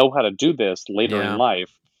need to know how to do this later in Yeah.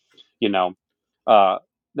 life." You know, uh,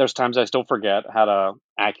 there's times I still forget how to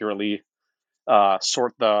accurately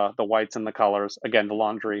sort the whites and the colors. Again, the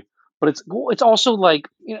laundry. But it's also like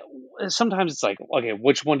sometimes it's like, okay,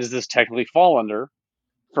 which one does this technically fall under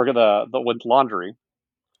for the with laundry?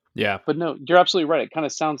 Yeah. But no, you're absolutely right. It kind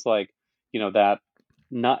of sounds like, that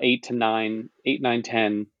not 8 9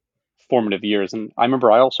 10 formative years. And I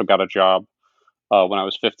remember I also got a job when I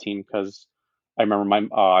was 15 because I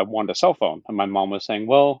remember I wanted a cell phone and my mom was saying,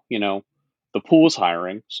 well, the pool's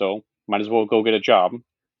hiring, so might as well go get a job.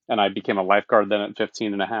 And I became a lifeguard then at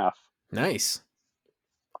 15 and a half. Nice.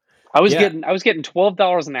 I was Yeah. getting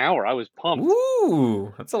 $12 an hour. I was pumped.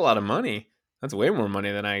 Ooh, that's a lot of money. That's way more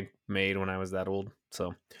money than I made when I was that old.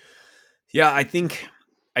 So, yeah, I think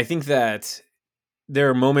that there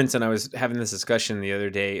are moments, and I was having this discussion the other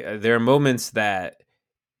day. There are moments that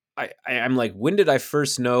I'm like, when did I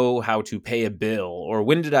first know how to pay a bill, or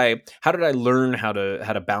how did I learn how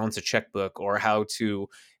to balance a checkbook, or how to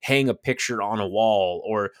hang a picture on a wall,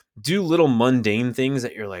 or do little mundane things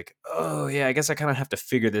that you're like, oh yeah, I guess I kind of have to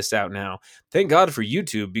figure this out now. Thank God for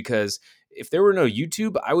YouTube, because if there were no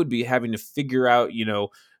YouTube, I would be having to figure out,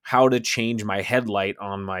 how to change my headlight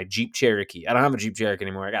on my Jeep Cherokee. I don't have a Jeep Cherokee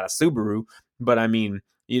anymore. I got a Subaru, but I mean,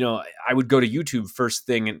 I would go to YouTube first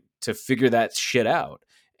thing to figure that shit out.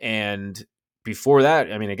 And before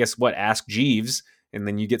that, I mean, I guess Ask Jeeves, and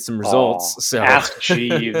then you get some Oh, results. So Ask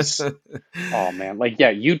Jeeves. Oh man, like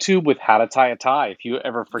yeah, YouTube with how to tie a tie. If you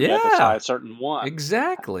ever forget to tie yeah, a certain one,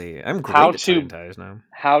 exactly. I'm how great at tying to ties now.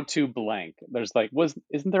 how to blank. There's like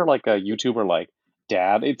isn't there like a YouTuber like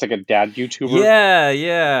dad. It's like a dad YouTuber.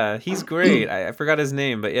 Yeah, he's great. I forgot his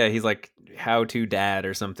name, but yeah, he's like how to dad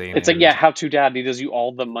or something. It's like, yeah, how to dad. And he does you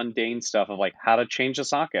all the mundane stuff of like how to change a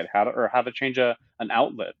socket, how to change an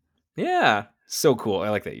outlet. Yeah, so cool. I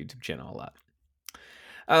like that YouTube channel a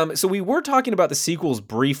lot. So we were talking about the sequels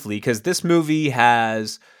briefly because this movie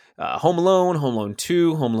has Home Alone, Home Alone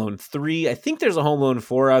 2, Home Alone 3. I think there's a Home Alone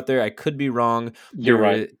 4 out there. I could be wrong. You're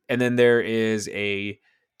right. And then there is a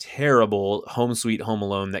terrible Home Sweet Home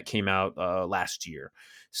Alone that came out last year.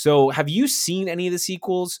 So have you seen any of the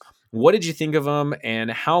sequels? What did you think of them? And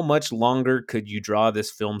how much longer could you draw this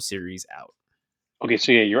film series out? Okay,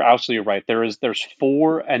 so yeah, you're absolutely right. There's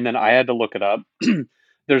 4, and then I had to look it up.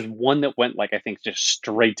 There's one that went like I think just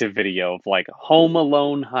straight to video of like Home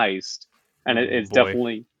Alone heist, and it's boy.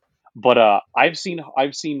 definitely. But I've seen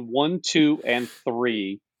 1, 2, and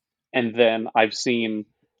 3, and then I've seen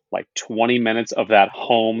like 20 minutes of that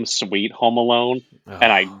Home Sweet Home Alone,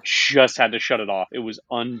 and I just had to shut it off. It was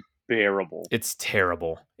unbearable. It's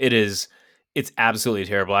terrible. It is. It's absolutely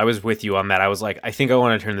terrible. I was with you on that. I was like, I think I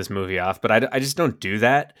want to turn this movie off, but I just don't do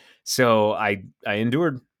that. So I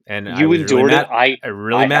endured, and You I was endured really it? mad. I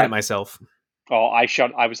really mad had- at myself. Oh, I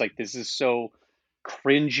was like, this is so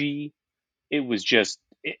cringy. It was just,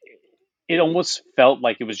 it almost felt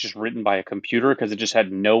like it was just written by a computer because it just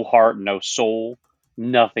had no heart, no soul,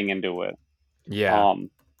 nothing into it. Yeah.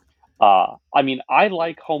 I mean, I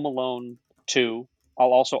like Home Alone 2.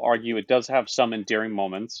 I'll also argue it does have some endearing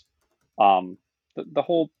moments.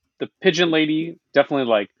 The pigeon lady, definitely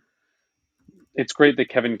like, it's great that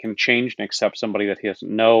Kevin can change and accept somebody that he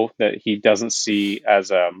doesn't know, that he doesn't see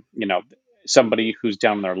as somebody who's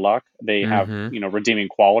down in their luck. They have redeeming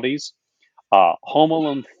qualities. Home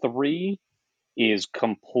Alone 3 is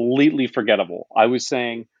completely forgettable. I was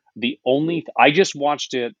saying I just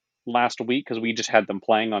watched it last week because we just had them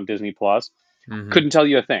playing on Disney Plus. Couldn't tell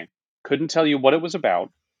you a thing. Couldn't tell you what it was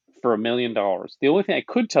about for $1 million. The only thing I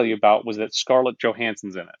could tell you about was that Scarlett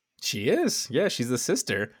Johansson's in it. She is. Yeah, she's the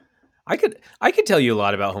sister. I could tell you a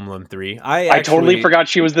lot about Home Alone 3. I totally forgot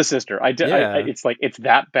she was the sister. I did. Yeah. It's like it's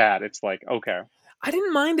that bad. It's like, okay. I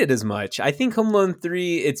didn't mind it as much. I think Home Alone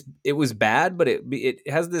 3 it was bad, but it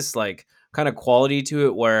has this like kind of quality to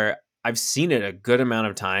it where I've seen it a good amount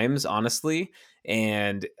of times, honestly.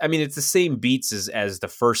 And I mean, it's the same beats as the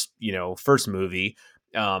first movie.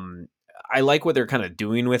 I like what they're kind of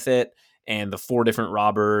doing with it, and the 4 different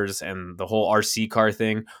robbers and the whole RC car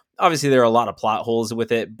thing. Obviously, there are a lot of plot holes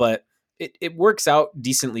with it, but it works out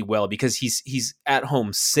decently well because he's at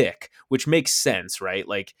home sick, which makes sense, right?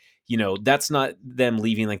 Like, that's not them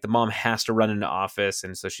leaving. Like, the mom has to run into office,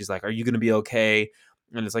 and so she's like, "Are you going to be okay?"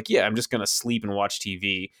 And it's like, "Yeah, I'm just going to sleep and watch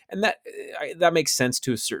TV," and that makes sense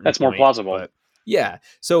to a certain. That's more plausible. But yeah,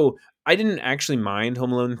 so I didn't actually mind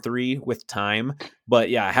Home Alone 3 with time, but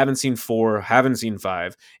yeah, I haven't seen 4, haven't seen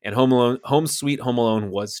 5, and Home Sweet Home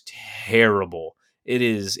Alone was terrible. It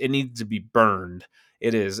needs to be burned.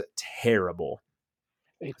 It is terrible.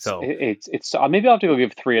 It's maybe I'll have to go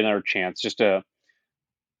give 3 another chance just to.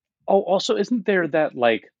 Oh, also, isn't there that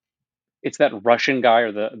like, it's that Russian guy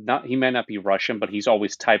he may not be Russian, but he's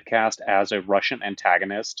always typecast as a Russian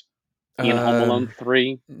antagonist in Home Alone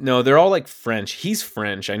 3. No, they're all like French. He's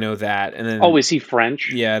French, I know that. And then is he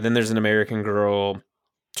French? Yeah, then there's an American girl,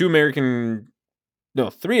 3 Americans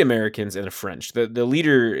and a French. The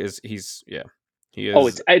leader he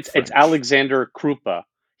is. It's Alexander Krupa.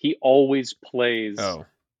 He always plays.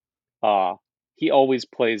 He always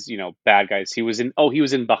plays, bad guys. He was in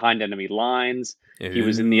Behind Enemy Lines. He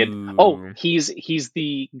was in he's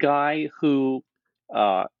the guy who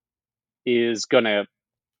is gonna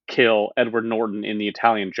kill Edward Norton in The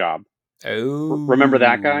Italian Job. Oh, remember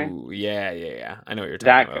that guy? Yeah. I know what you're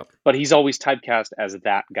talking about. But he's always typecast as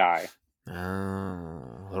that guy.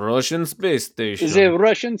 Russian space station. Is a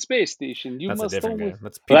Russian space station? That's a different guy.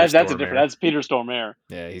 That's a different. That's Peter Stormare.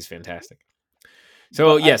 Yeah, he's fantastic.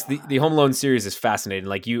 So yes, the Home Alone series is fascinating.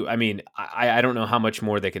 Like I don't know how much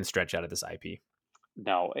more they can stretch out of this IP.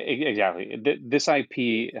 No, exactly. This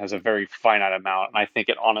IP has a very finite amount, and I think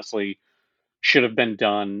it honestly should have been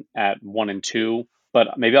done at 1 and 2.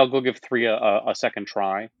 But maybe I'll go give 3 a second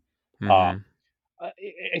try.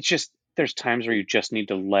 It's just there's times where you just need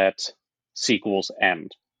to let sequels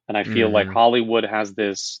end, and I feel like Hollywood has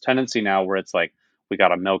this tendency now where it's like we got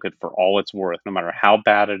to milk it for all it's worth, no matter how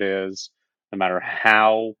bad it is. No matter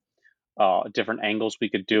how different angles we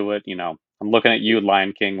could do it, I'm looking at you,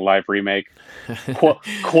 Lion King live remake,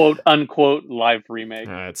 quote unquote live remake.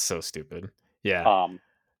 It's so stupid. Yeah.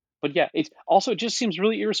 But yeah, it just seems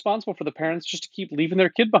really irresponsible for the parents just to keep leaving their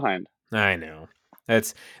kid behind. I know.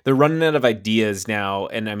 They're running out of ideas now,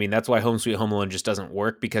 and I mean that's why Home Sweet Home Alone just doesn't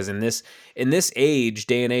work, because in this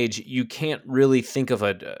day and age, you can't really think of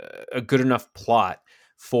a good enough plot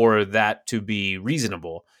for that to be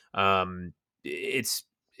reasonable. It's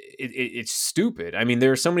stupid. I mean,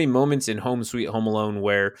 there are so many moments in Home Sweet Home Alone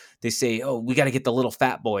where they say, "Oh, we got to get the little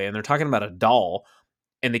fat boy," and they're talking about a doll,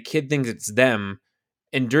 and the kid thinks it's them.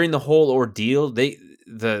 And during the whole ordeal,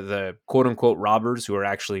 the quote unquote robbers, who are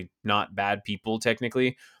actually not bad people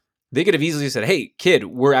technically, they could have easily said, "Hey, kid,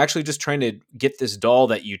 we're actually just trying to get this doll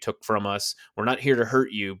that you took from us. We're not here to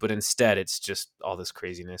hurt you." But instead, it's just all this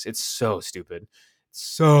craziness. It's so stupid.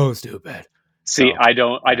 So stupid. See, So, I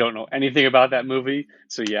don't know anything about that movie,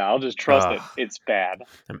 so yeah, I'll just trust that it's bad.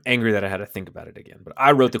 I'm angry that I had to think about it again. But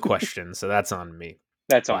I wrote the question, so that's on me.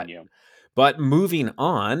 That's on you. But moving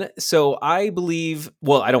on, so I believe,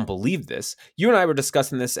 well, I don't believe this. You and I were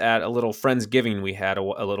discussing this at a little Friendsgiving we had a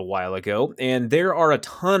little while ago, and there are a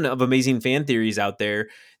ton of amazing fan theories out there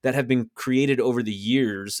that have been created over the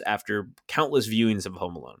years after countless viewings of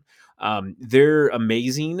Home Alone. They're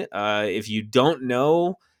amazing. If you don't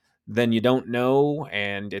know, then you don't know,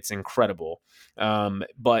 and it's incredible.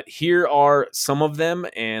 But here are some of them,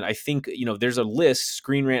 and I think, there's a list.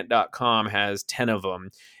 ScreenRant.com has 10 of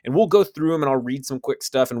them, and we'll go through them, and I'll read some quick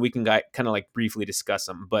stuff, and we can kind of like briefly discuss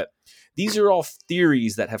them. But these are all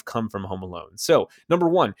theories that have come from Home Alone. So, number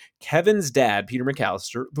one, Kevin's dad, Peter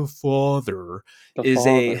McAllister, the father,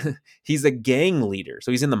 he's a gang leader,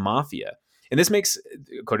 so he's in the mafia. And this makes,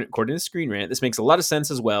 according to Screen Rant, this makes a lot of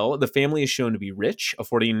sense as well. The family is shown to be rich,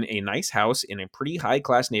 affording a nice house in a pretty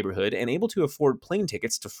high-class neighborhood, and able to afford plane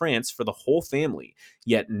tickets to France for the whole family.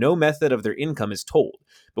 Yet no method of their income is told.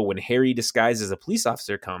 But when Harry, disguised as a police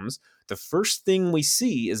officer, comes, the first thing we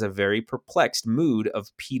see is a very perplexed mood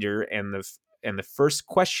of Peter, and the first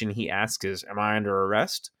question he asks is, "Am I under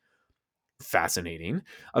arrest?" Fascinating.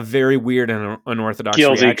 A very weird and unorthodox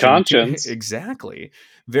Guilty reaction. conscience. Exactly.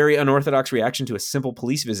 Very unorthodox reaction to a simple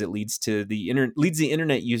police visit leads the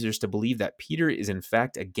internet users to believe that Peter is in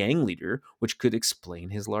fact a gang leader, which could explain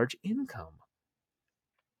his large income.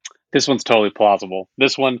 This one's totally plausible.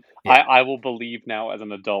 This one, Yeah. I will believe now as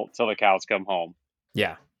an adult till the cows come home.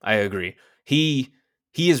 Yeah, I agree. He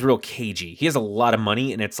is real cagey. He has a lot of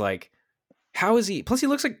money, and it's like, how is he? Plus, he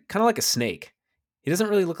looks kind of like a snake. He doesn't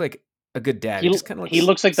really look like a good dad. He just kind of looks. He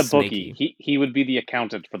looks like the snaky. bookie. He would be the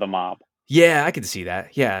accountant for the mob. Yeah, I can see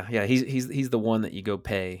that. Yeah. He's the one that you go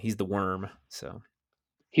pay. He's the worm. So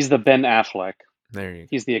He's the Ben Affleck. there you go.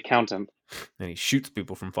 He's the accountant. And he shoots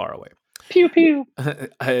people from far away. Pew pew.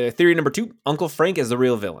 Theory number 2, Uncle Frank is the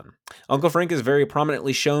real villain. Uncle Frank is very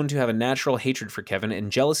prominently shown to have a natural hatred for Kevin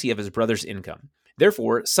and jealousy of his brother's income.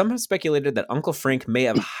 Therefore, some have speculated that Uncle Frank may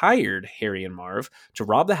have hired Harry and Marv to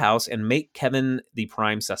rob the house and make Kevin the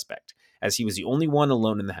prime suspect, as he was the only one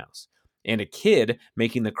alone in the house, and a kid,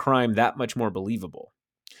 making the crime that much more believable.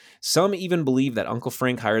 Some even believe that Uncle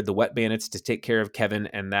Frank hired the Wet Bandits to take care of Kevin,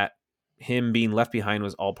 and that him being left behind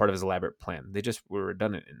was all part of his elaborate plan. They just were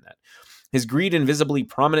redundant in that. His greed and visibly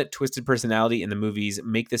prominent twisted personality in the movies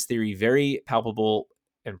make this theory very palpable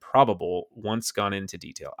and probable once gone into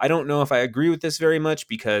detail. I don't know if I agree with this very much,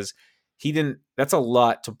 because that's a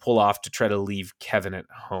lot to pull off to try to leave Kevin at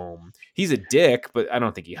home. He's a dick, but I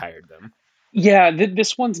don't think he hired them. Yeah,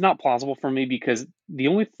 this one's not plausible for me, because the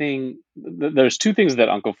only thing, there's two things that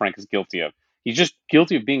Uncle Frank is guilty of. He's just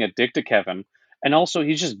guilty of being a dick to Kevin, and also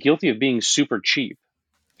he's just guilty of being super cheap.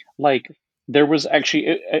 Like, there was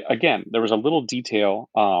actually, again, there was a little detail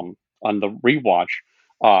on the rewatch.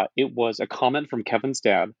 It was a comment from Kevin's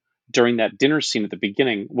dad during that dinner scene at the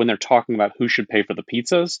beginning when they're talking about who should pay for the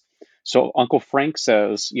pizzas. So Uncle Frank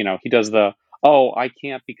says, he does "Oh, I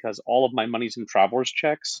can't because all of my money's in traveler's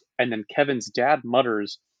checks." And then Kevin's dad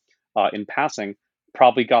mutters in passing,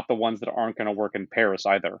 "Probably got the ones that aren't going to work in Paris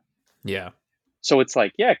either." Yeah. So it's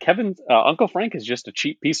like, yeah, Uncle Frank is just a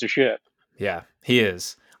cheap piece of shit. Yeah, he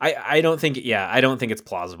is. I don't think it's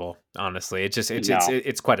plausible, honestly.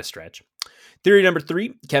 It's quite a stretch. Theory number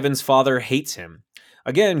 3, Kevin's father hates him.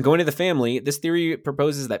 Again, going to the family, this theory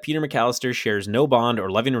proposes that Peter McAllister shares no bond or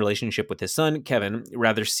loving relationship with his son, Kevin,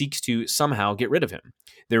 rather seeks to somehow get rid of him.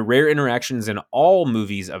 Their rare interactions in all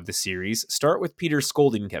movies of the series start with Peter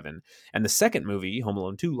scolding Kevin, and the second movie, Home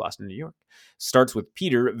Alone 2, Lost in New York, starts with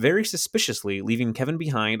Peter very suspiciously leaving Kevin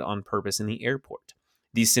behind on purpose in the airport.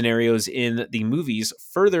 These scenarios in the movies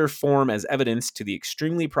further form as evidence to the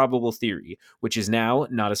extremely probable theory, which is now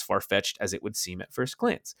not as far-fetched as it would seem at first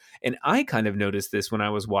glance. And I kind of noticed this when I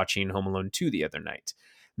was watching Home Alone 2 the other night,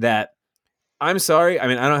 that, I'm sorry, I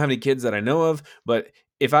mean, I don't have any kids that I know of, but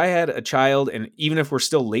if I had a child, and even if we're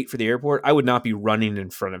still late for the airport, I would not be running in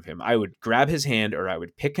front of him. I would grab his hand or I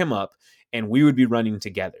would pick him up and we would be running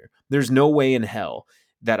together. There's no way in hell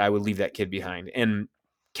that I would leave that kid behind. And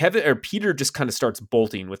Kevin or Peter just kind of starts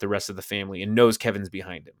bolting with the rest of the family and knows Kevin's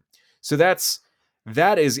behind him. So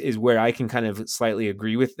that is where I can kind of slightly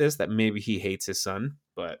agree with this, that maybe he hates his son,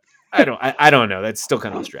 but I don't know. That's still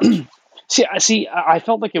kind of a stretch. I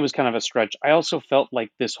felt like it was kind of a stretch. I also felt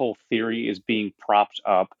like this whole theory is being propped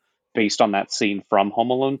up based on that scene from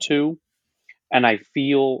Home Alone 2. And I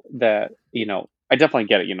feel that, I definitely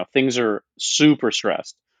get it. Things are super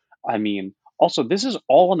stressed. I mean, also, this is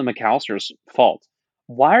all on the McAllisters' fault.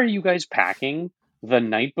 Why are you guys packing the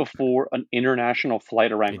night before an international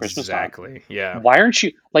flight around Christmas time? Exactly. Yeah. Why aren't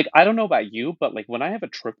you, I don't know about you, but like when I have a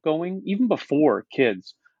trip going, even before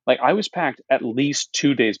kids, like I was packed at least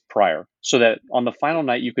 2 days prior so that on the final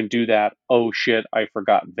night you can do that, oh shit, I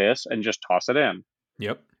forgot this, and just toss it in.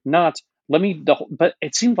 Yep. Not, but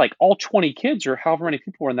it seemed like all 20 kids or however many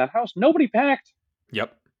people were in that house, nobody packed.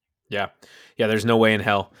 Yep. Yeah. Yeah. There's no way in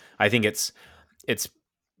hell. I think it's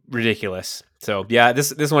ridiculous. So yeah,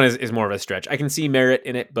 this one is more of a stretch. I can see merit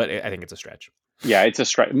in it, but I think it's a stretch. Yeah, it's a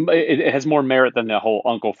stretch. It has more merit than the whole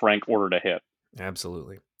Uncle Frank ordered a hit.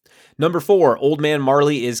 Absolutely. Number 4, Old Man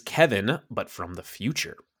Marley is Kevin, but from the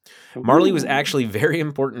future. Marley was actually very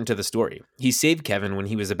important to the story. He saved Kevin when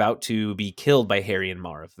he was about to be killed by Harry and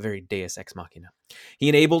Marv, very deus ex machina. He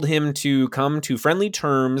enabled him to come to friendly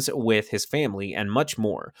terms with his family and much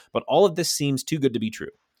more, but all of this seems too good to be true.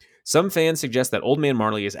 Some fans suggest that Old Man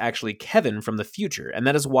Marley is actually Kevin from the future, and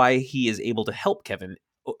that is why he is able to help Kevin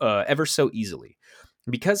ever so easily.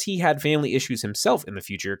 Because he had family issues himself in the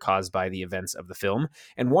future caused by the events of the film,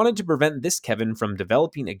 and wanted to prevent this Kevin from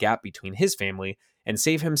developing a gap between his family and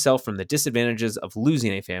save himself from the disadvantages of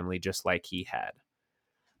losing a family just like he had.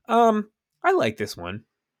 I like this one.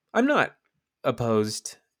 I'm not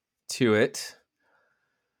opposed to it.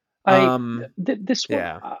 This one,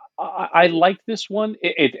 yeah. I like this one.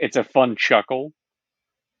 It's a fun chuckle,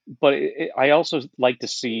 but I also like to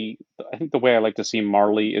see. I think the way I like to see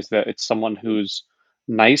Marley is that it's someone who's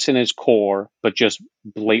nice in his core, but just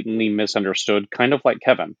blatantly misunderstood, kind of like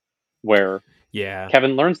Kevin, where Yeah.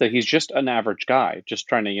 Kevin learns that he's just an average guy, just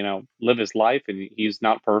trying to live his life, and he's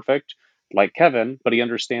not perfect like Kevin, but he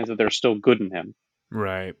understands that there's still good in him.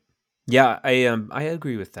 Right. Yeah, I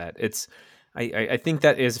agree with that. I think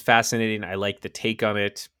that is fascinating. I like the take on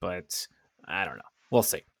it, but I don't know. We'll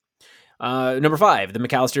see. Number 5, the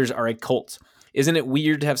McAllisters are a cult. Isn't it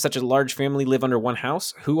weird to have such a large family live under one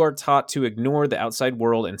house, who are taught to ignore the outside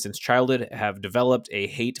world and since childhood have developed a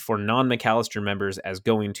hate for non-McAllister members as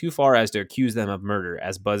going too far as to accuse them of murder,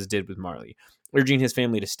 as Buzz did with Marley, urging his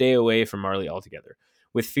family to stay away from Marley altogether.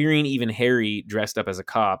 With fearing even Harry dressed up as a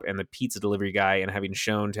cop and the pizza delivery guy and having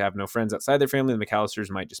shown to have no friends outside their family, the McAllisters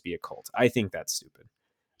might just be a cult. I think that's stupid.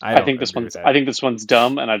 I think this one's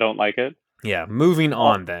dumb and I don't like it. Yeah, moving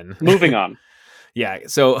on then. Moving on. Yeah,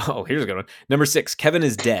 so, here's a good one. Number 6, Kevin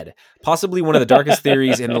is dead. Possibly one of the darkest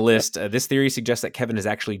theories in the list. This theory suggests that Kevin is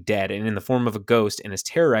actually dead and in the form of a ghost and is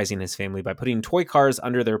terrorizing his family by putting toy cars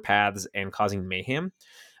under their paths and causing mayhem.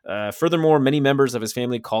 Furthermore, many members of his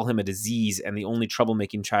family call him a disease and the only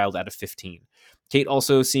troublemaking child out of 15. Kate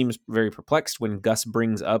also seems very perplexed when Gus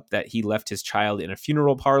brings up that he left his child in a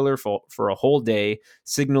funeral parlor for a whole day,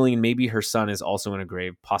 signaling maybe her son is also in a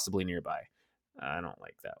grave, possibly nearby. I don't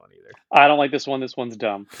like that one either. I don't like this one. This one's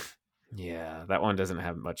dumb. Yeah, that one doesn't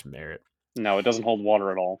have much merit. No, it doesn't hold water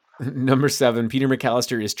at all. Number 7, Peter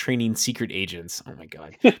McAllister is training secret agents. Oh my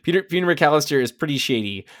God. Peter McAllister is pretty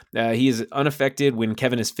shady. He is unaffected when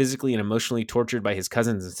Kevin is physically and emotionally tortured by his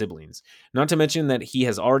cousins and siblings. Not to mention that he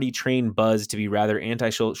has already trained Buzz to be rather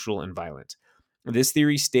antisocial and violent. This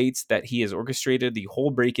theory states that he has orchestrated the whole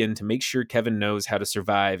break-in to make sure Kevin knows how to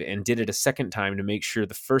survive and did it a second time to make sure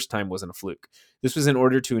the first time wasn't a fluke. This was in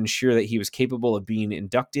order to ensure that he was capable of being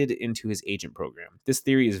inducted into his agent program. This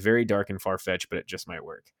theory is very dark and far-fetched, but it just might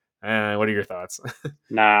work. What are your thoughts?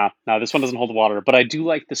 Nah, this one doesn't hold water, but I do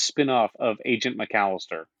like the spin-off of Agent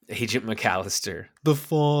McAllister. Agent McAllister. The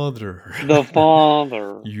father. The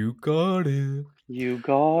father. You got it. You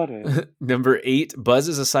got it. Number 8, Buzz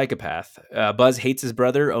is a psychopath. Buzz hates his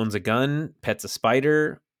brother, owns a gun, pets a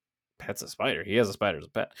spider. Pets a spider? He has a spider as a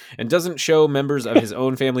pet. And doesn't show members of his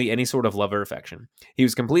own family any sort of love or affection. He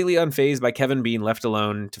was completely unfazed by Kevin being left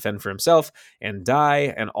alone to fend for himself and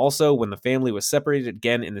die, and also when the family was separated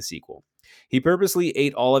again in the sequel. He purposely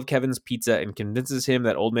ate all of Kevin's pizza and convinces him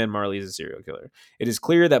that Old Man Marley is a serial killer. It is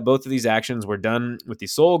clear that both of these actions were done with the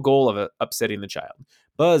sole goal of upsetting the child.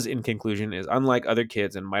 Buzz, in conclusion, is unlike other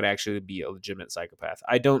kids and might actually be a legitimate psychopath.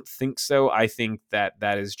 I don't think so. I think that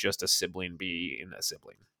is just a sibling being a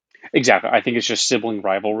sibling. Exactly. I think it's just sibling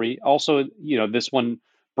rivalry. Also, this one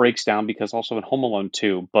breaks down because also in Home Alone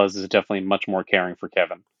 2, Buzz is definitely much more caring for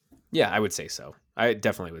Kevin. Yeah, I would say so. I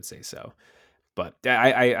definitely would say so. But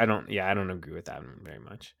I don't agree with that very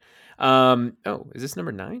much. Is this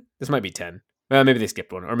number 9? This might be 10. Maybe they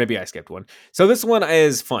skipped one, or maybe I skipped one. So this one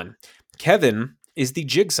is fun. Kevin is the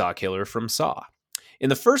jigsaw killer from Saw. In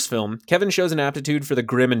the first film, Kevin shows an aptitude for the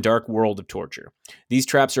grim and dark world of torture. These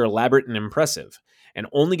traps are elaborate and impressive, and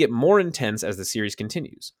only get more intense as the series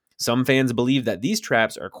continues. Some fans believe that these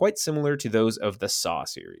traps are quite similar to those of the Saw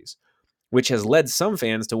series, which has led some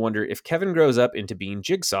fans to wonder if Kevin grows up into being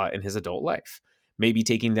Jigsaw in his adult life. Maybe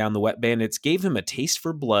taking down the Wet Bandits gave him a taste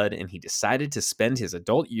for blood, and he decided to spend his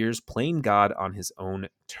adult years playing God on his own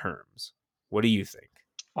terms. What do you think?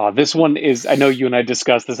 This one is, I know you and I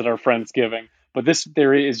discussed this at our Friendsgiving, but this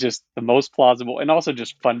theory is just the most plausible and also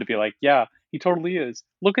just fun to be like, yeah, he totally is.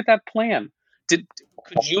 Look at that plan. Could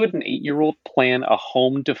you, at an 8-year-old, plan a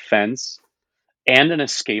home defense and an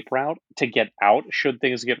escape route to get out should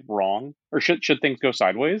things get wrong or should things go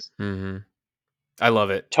sideways? Mm-hmm. I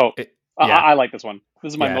love it. I like this one.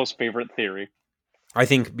 This is my most favorite theory. I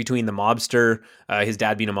think between the mobster, his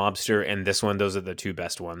dad being a mobster, and this one, those are the two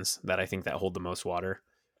best ones that I think that hold the most water.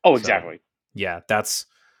 Oh, exactly. So, yeah, that's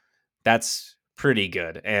pretty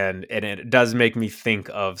good, and it does make me think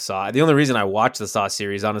of Saw. The only reason I watched the Saw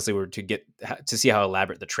series, honestly, were to see how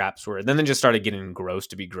elaborate the traps were. Then they just started getting gross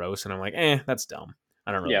to be gross, and I'm like, that's dumb.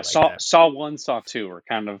 I don't really like that. Saw 1, Saw 2 are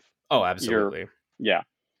kind of... Oh, absolutely.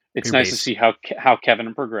 It's nice to see how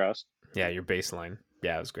Kevin progressed. Yeah, your baseline.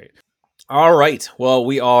 Yeah, it was great. All right. Well,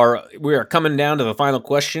 we are coming down to the final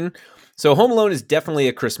question. So Home Alone is definitely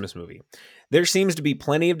a Christmas movie. There seems to be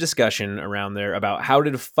plenty of discussion around there about how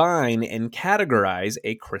to define and categorize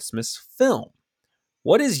a Christmas film.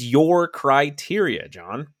 What is your criteria,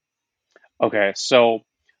 John? Okay, so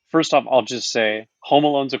first off, I'll just say Home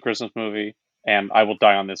Alone's a Christmas movie, and I will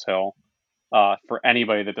die on this hill for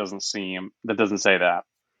anybody that doesn't say that.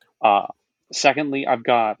 Secondly, I've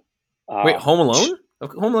got... Wait, Home Alone?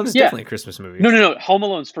 Home Alone is definitely a Christmas movie. No. Home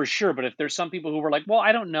Alone's for sure, but if there's some people who were like, well,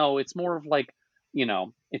 I don't know, it's more of like,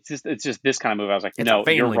 it's just this kind of movie. I was like, no,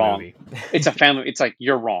 you're wrong. Movie. It's a family. It's like,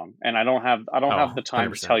 you're wrong, and I don't have the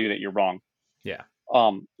time 100%. To tell you that you're wrong. Yeah.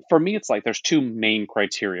 For me, it's like there's two main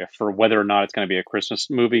criteria for whether or not it's going to be a Christmas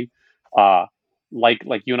movie. Like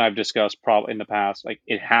you and I have discussed probably in the past, like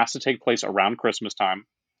it has to take place around Christmas time,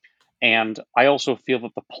 and I also feel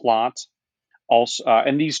that the plot also,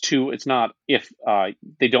 and these two, it's not if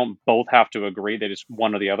they don't both have to agree, they just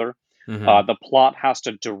one or the other. Mm-hmm. The plot has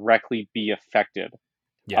to directly be affected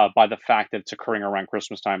by the fact that it's occurring around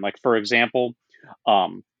Christmas time. Like, for example,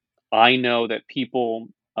 I know that people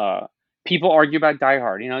argue about Die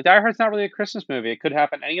Hard. Die Hard's not really a Christmas movie. It could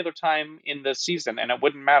happen any other time in the season, and it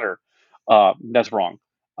wouldn't matter. That's wrong,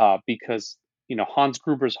 because Hans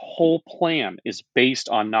Gruber's whole plan is based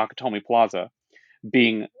on Nakatomi Plaza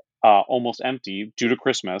being almost empty due to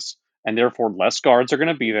Christmas, and therefore less guards are going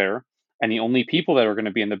to be there, and the only people that are going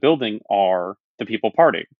to be in the building are the people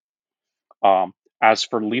partying. As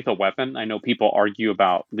for Lethal Weapon, I know people argue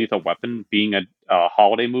about Lethal Weapon being a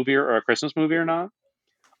holiday movie or a Christmas movie or not.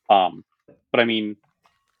 But I mean,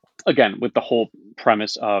 again, with the whole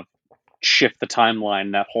premise of shift the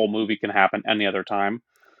timeline, that whole movie can happen any other time.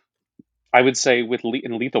 I would say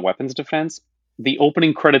in Lethal Weapon's defense, the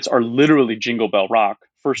opening credits are literally Jingle Bell Rock,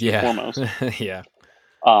 first and foremost. Yeah.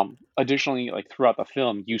 Additionally, like throughout the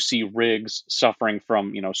film, you see Riggs suffering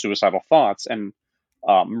from, suicidal thoughts, and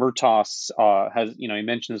Murtaugh has, he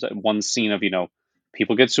mentions that one scene of,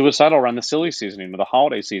 people get suicidal around the silly season, the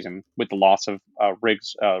holiday season, with the loss of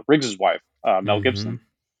Riggs's wife, Mel Gibson.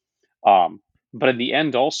 But in the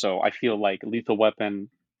end, also, I feel like Lethal Weapon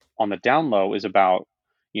on the down low is about,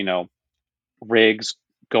 Riggs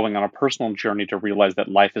going on a personal journey to realize that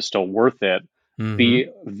life is still worth it,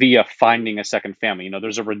 via finding a second family.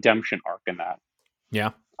 There's a redemption arc in that.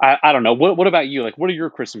 Yeah. I don't know. What about you? Like, what are your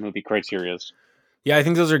Christmas movie criterias? Yeah, I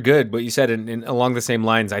think those are good. What you said in along the same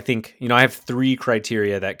lines. I think, I have 3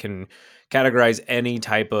 criteria that can categorize any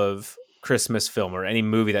type of Christmas film or any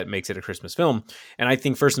movie that makes it a Christmas film. And I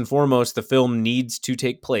think first and foremost, the film needs to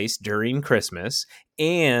take place during Christmas,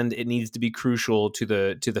 and it needs to be crucial to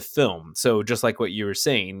the film. So just like what you were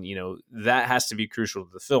saying, that has to be crucial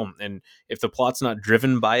to the film. And if the plot's not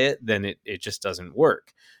driven by it, then it just doesn't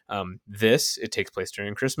work. It takes place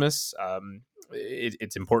during Christmas.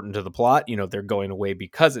 It's important to the plot. They're going away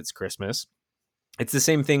because it's Christmas. It's the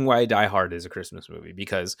same thing why Die Hard is a Christmas movie,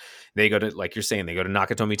 because they go to, like you're saying, they go to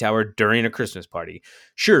Nakatomi Tower during a Christmas party.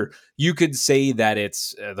 Sure, you could say that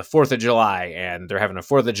it's the 4th of July and they're having a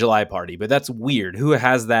 4th of July party, but that's weird. Who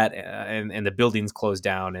has that? And the building's closed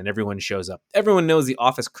down and everyone shows up. Everyone knows the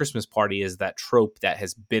office Christmas party is that trope that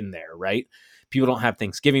has been there, right? People don't have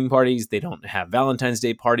Thanksgiving parties. They don't have Valentine's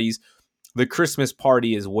Day parties. The Christmas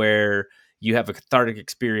party is where you have a cathartic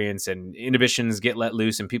experience and inhibitions get let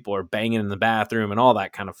loose and people are banging in the bathroom and all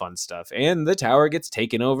that kind of fun stuff. And the tower gets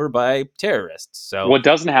taken over by terrorists. So what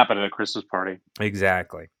doesn't happen at a Christmas party?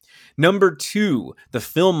 Exactly. Number 2, the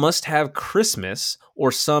film must have Christmas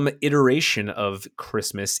or some iteration of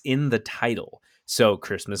Christmas in the title. So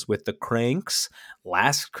Christmas with the Cranks,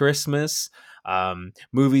 Last Christmas,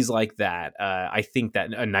 movies like that. I think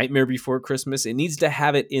that A Nightmare Before Christmas, it needs to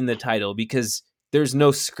have it in the title because there's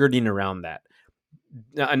no skirting around that.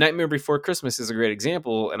 Now, A Nightmare Before Christmas is a great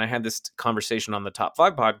example, and I had this conversation on the Top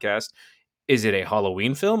 5 podcast. Is it a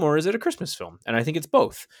Halloween film or is it a Christmas film? And I think it's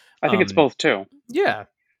both. I think it's both too. Yeah,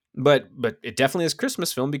 but it definitely is a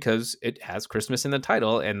Christmas film because it has Christmas in the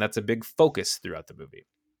title, and that's a big focus throughout the movie.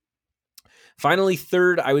 Finally,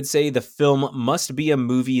 third, I would say the film must be a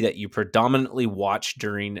movie that you predominantly watch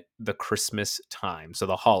during the Christmas time, so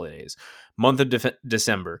the holidays, month of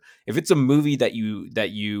December. If it's a movie that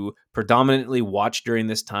you predominantly watch during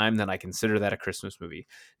this time, then I consider that a Christmas movie.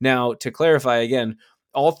 Now, to clarify again,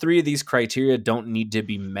 all 3 of these criteria don't need to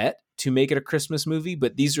be met to make it a Christmas movie,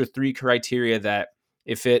 but these are 3 criteria that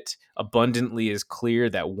if it abundantly is clear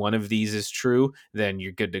that one of these is true, then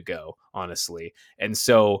you're good to go, honestly. And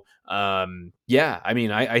so, I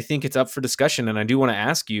think it's up for discussion. And I do want to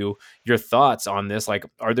ask you your thoughts on this. Like,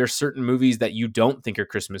 are there certain movies that you don't think are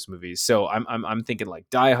Christmas movies? So I'm thinking like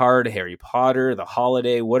Die Hard, Harry Potter, The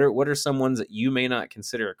Holiday. What are some ones that you may not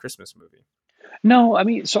consider a Christmas movie? No, I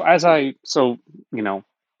mean,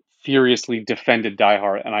 furiously defended Die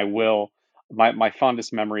Hard, and I will. My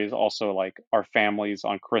fondest memory is also like our families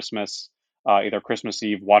on Christmas, either Christmas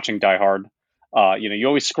Eve, watching Die Hard. You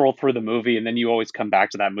always scroll through the movie, and then you always come back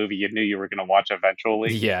to that movie you knew you were going to watch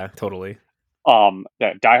eventually. Yeah, totally. Die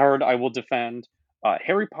Hard I will defend.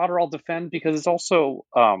 Harry Potter I'll defend because it's also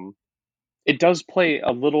it does play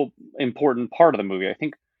a little important part of the movie. I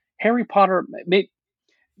think Harry Potter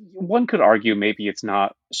one could argue maybe it's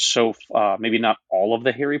not so maybe not all of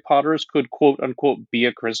the Harry Potters could quote unquote be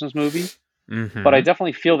a Christmas movie. Mm-hmm. But I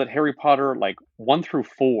definitely feel that Harry Potter, like 1 through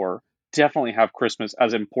 4, definitely have Christmas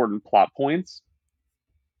as important plot points.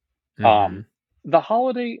 Mm-hmm. The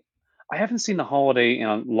Holiday, I haven't seen The Holiday in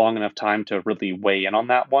a long enough time to really weigh in on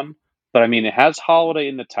that one. But I mean, it has holiday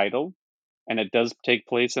in the title, and it does take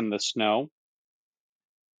place in the snow.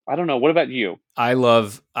 I don't know. What about you? I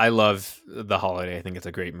love The Holiday. I think it's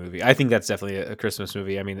a great movie. I think that's definitely a Christmas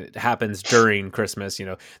movie. I mean, it happens during Christmas.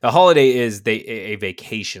 The holiday is a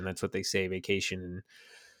vacation. That's what they say, vacation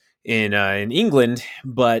in England.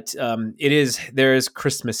 But there is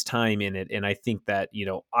Christmas time in it, and I think that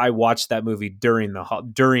I watched that movie during the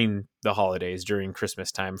holidays, during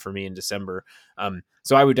Christmas time for me in December.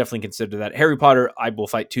 So I would definitely consider that. Harry Potter, I will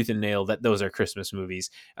fight tooth and nail that those are Christmas movies.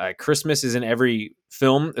 Christmas is in every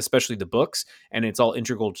film, especially the books, and it's all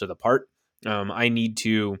integral to the part. I need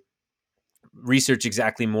to research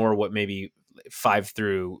exactly more what maybe 5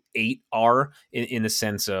 through 8 are in the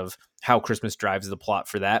sense of how Christmas drives the plot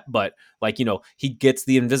for that. But he gets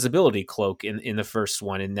the invisibility cloak in the first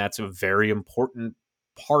one, and that's a very important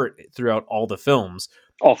part throughout all the films.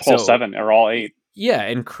 All 7 or all 8. Yeah,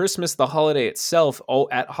 and Christmas, the holiday itself,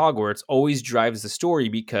 at Hogwarts, always drives the story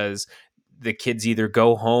because the kids either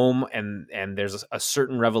go home and there's a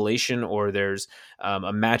certain revelation, or there's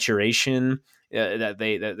a maturation that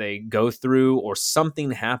they go through, or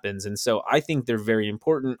something happens. And so I think they're very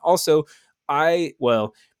important. Also,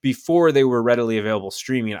 before they were readily available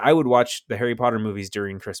streaming, I would watch the Harry Potter movies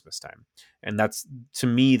during Christmas time. And to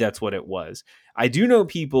me, that's what it was. I do know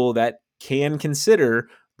people that can consider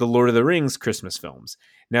the Lord of the Rings Christmas films.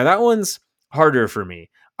 Now that one's harder for me.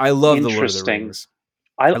 I love the Lord of the Rings.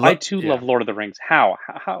 I too love Lord of the Rings. How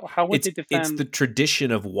would they defend? It's the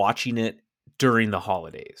tradition of watching it during the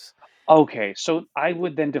holidays. Okay, so I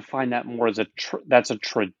would then define that more as that's a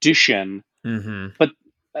tradition. Mm-hmm.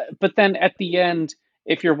 But then at the end,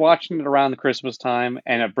 if you're watching it around the Christmas time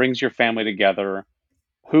and it brings your family together,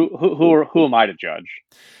 who am I to judge?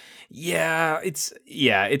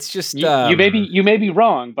 It's just You may be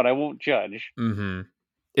wrong, but I won't judge. mhm.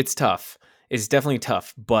 It's tough. It's definitely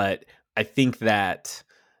tough, but I think that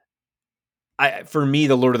for me,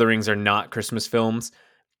 the Lord of the Rings are not Christmas films,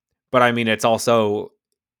 but I mean, it's also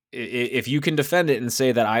if you can defend it and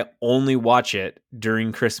say that I only watch it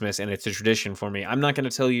during Christmas and it's a tradition for me, I'm not going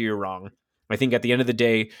to tell you you're wrong. I think at the end of the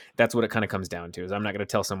day, that's what it kind of comes down to. Is I'm not going to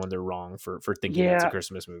tell someone they're wrong for thinking that's a Yeah,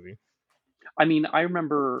 Christmas movie. I mean, I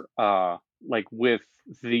remember like with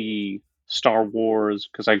the Star Wars,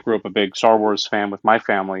 because I grew up a big Star Wars fan with my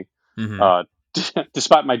family. Hmm. Uh,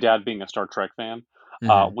 despite my dad being a Star Trek fan,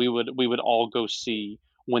 Hmm. we would all go see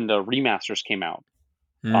when the remasters came out.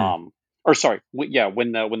 Mm. Um, or sorry, when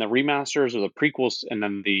the remasters or the prequels and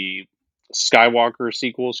then the Skywalker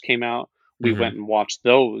sequels came out, we Hmm. went and watched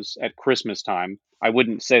those at Christmas time. I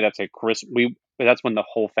wouldn't say that's a Chris. But that's when the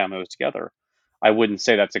whole family was together. I wouldn't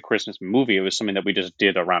say that's a Christmas movie. It was something that we just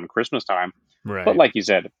did around Christmas time. But Right. like you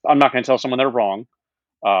said, I'm not going to tell someone they're wrong.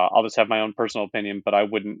 I'll just have my own personal opinion, but I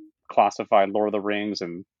wouldn't classify Lord of the Rings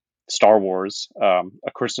and Star Wars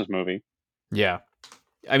a Christmas movie. Yeah.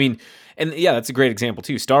 I mean, and yeah, that's a great example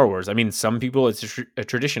too. Star Wars. I mean, some people it's a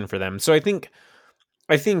tradition for them. So I think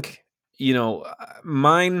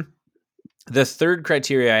mine. The third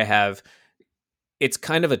criteria I have, it's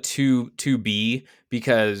kind of a two B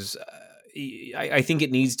because I think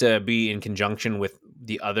it needs to be in conjunction with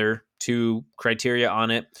the other two criteria on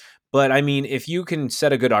it. But I mean, if you can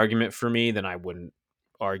set a good argument for me, then I wouldn't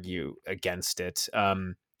argue against it.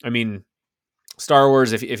 I mean, Star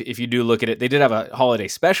Wars, if you do look at it, they did have a holiday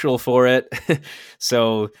special for it,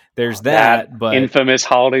 so there's That that. But infamous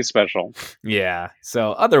holiday special. yeah,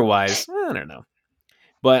 so otherwise, I don't know.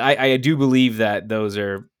 But I do believe that those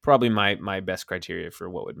are probably my best criteria for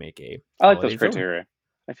what would make a I like those holiday film. criteria.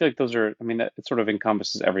 I feel like those are. I mean, it sort of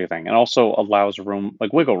encompasses everything, and also allows room,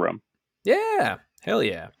 like wiggle room. Yeah, hell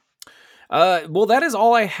yeah. Well, that is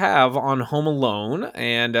all I have on Home Alone,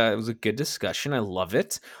 and it was a good discussion. I love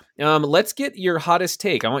it. Let's get your hottest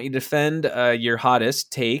take. I want you to defend your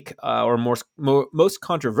hottest take or most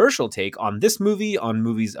controversial take on this movie, on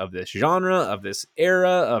movies of this genre, of this era,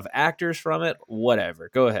 of actors from it, whatever.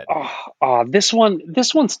 Go ahead. This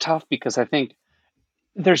one's tough because I think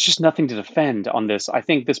there's just nothing to defend on this. I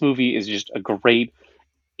think this movie is just a great.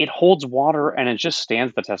 It holds water and it just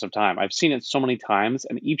stands the test of time. I've seen it so many times,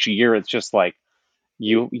 and each year it's just like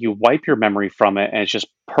you wipe your memory from it, and it's just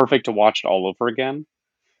perfect to watch it all over again.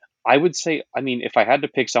 I would say, I mean, if I had to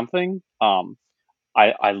pick something,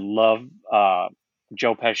 I love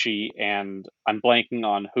Joe Pesci, and I'm blanking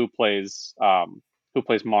on who plays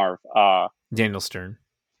Marv. Daniel Stern.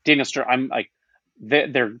 Daniel Stern. I'm like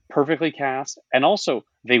they're perfectly cast, and also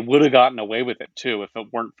they would have gotten away with it too if it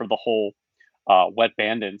weren't for the whole Wet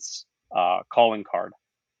Bandits calling card.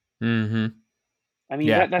 Mm-hmm. I mean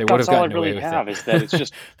Yeah, they would that's have all I gotten away really with it have is that it's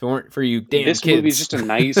just if it weren't for you damn this movie is kids. just a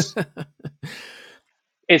nice.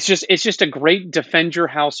 It's just a great defend your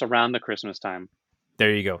house around the Christmas time.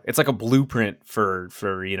 There you go. It's like a blueprint for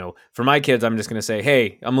for my kids. I'm just gonna say,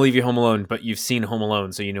 hey, I'm gonna leave you Home Alone, but you've seen Home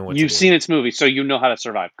Alone, so you know what to You've do. seen its movie, so you know how to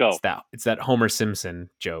survive. Go. It's that Homer Simpson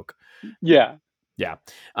joke. Yeah. Yeah.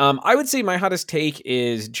 I would say my hottest take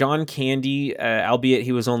is John Candy, albeit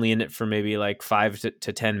he was only in it for maybe like 5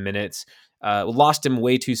 to 10 minutes. Lost him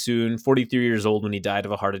way too soon, 43 years old when he died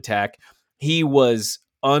of a heart attack. He was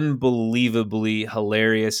unbelievably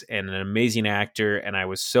hilarious and an amazing actor, and I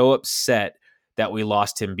was so upset that we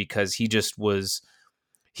lost him because he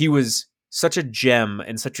was such a gem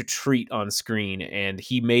and such a treat on screen, and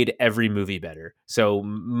he made every movie better. So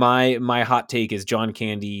my hot take is John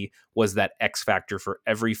Candy was that X factor for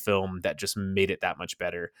every film that just made it that much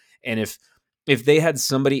better. And if they had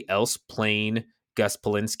somebody else playing Gus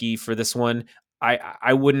Polinski for this one,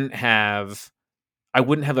 I wouldn't have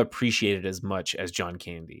appreciated as much as John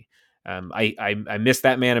Candy. I miss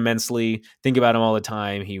that man immensely. Think about him all the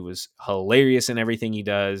time. He was hilarious in everything he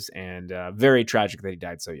does, and very tragic that he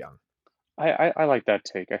died so young. I like that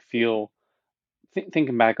take. I feel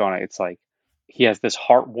thinking back on it, it's like he has this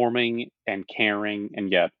heartwarming and caring,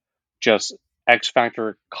 and yet just X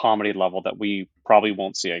Factor comedy level that we probably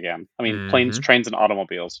won't see again. I mean, Planes, Hmm. Trains, and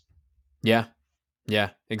Automobiles. Yeah, yeah,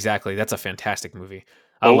 exactly. That's a fantastic movie.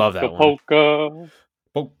 I love Polka that one. polka.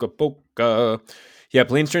 Polka polka. Yeah,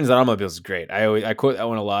 Planes, Trains, and Automobiles is great. I quote that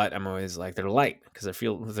one a lot. I'm always like, they're light because they're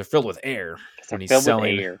filled with air. They're filled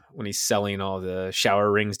with air. When he's selling all the shower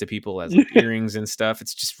rings to people as like earrings and stuff,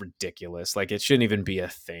 it's just ridiculous. Like it shouldn't even be a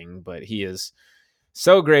thing, but he is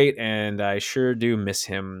So great, and I sure do miss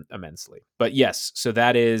him immensely. But yes, so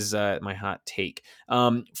that is my hot take.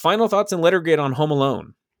 Final thoughts and letter grade on Home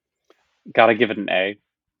Alone. Gotta give it an A.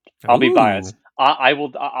 I'll be Ooh. biased. I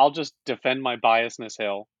will. I'll just defend my biasness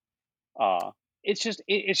hill. Uh, it's just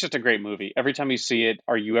a great movie. Every time you see it,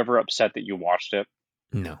 are you ever upset that you watched it?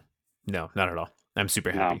 No, not at all. I'm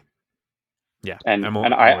super No. happy. Yeah, And I'm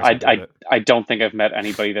and always happy with it. I don't think I've met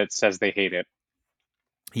anybody that says they hate it.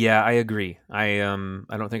 Yeah, I agree. I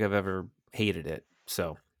don't think I've ever hated it.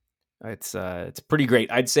 So it's pretty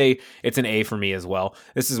great. I'd say it's an A for me as well.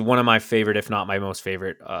 This is one of my favorite, if not my most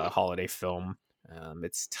favorite, holiday film.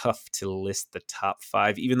 It's tough to list the top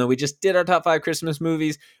 5, even though we just did our top 5 Christmas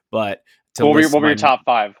movies. But to What list were your my- top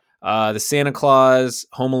 5? The Santa Claus,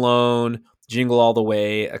 Home Alone, Jingle All the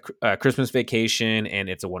Way, a Christmas Vacation, and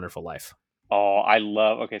It's a Wonderful Life. Oh, I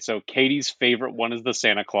love. Okay, so Katie's favorite one is the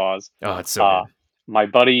Santa Claus. Oh, it's so good. My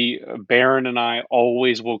buddy Baron and I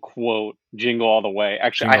always will quote Jingle All the Way.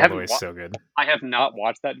 Actually, Jingle All the Way is so good. I have not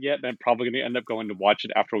watched that yet, and I'm probably going to end up going to watch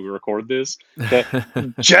it after we record this.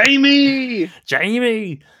 Jamie!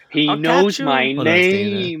 Jamie! He I'll knows catch you. my Hold on,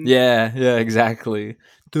 name. Yeah, exactly.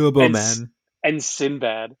 Turbo Man. And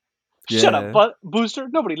Sinbad. Yeah. Shut up, Booster.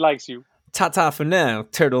 Nobody likes you. Ta-ta for now,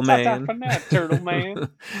 Turtle Ta-ta Man. for now, Turtle Man.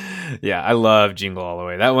 Yeah, I love Jingle All the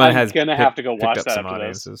Way. That one I'm has gonna have to go picked watch up that some after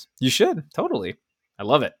this. audiences. You should, totally. I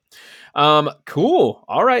love it. Cool.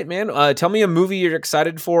 All right, man. Tell me a movie you're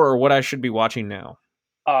excited for or what I should be watching now.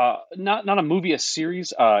 Not a movie, a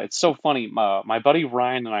series. It's so funny. My buddy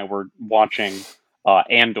Ryan and I were watching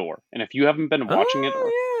Andor, and if you haven't been watching it,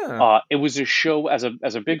 Yeah. it was a show as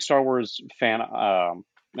a big Star Wars fan,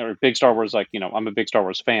 or big Star Wars, like, I'm a big Star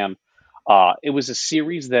Wars fan. It was a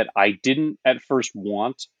series that I didn't at first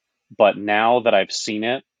want, but now that I've seen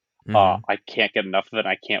it, I can't get enough of it.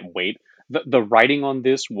 I can't wait. The writing on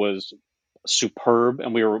this was superb,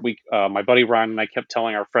 and my buddy Ryan and I kept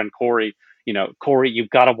telling our friend Corey, Corey, you've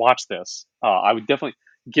got to watch this. I would definitely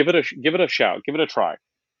give it a shout, give it a try.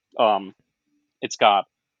 It's got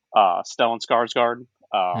Stellan Skarsgård.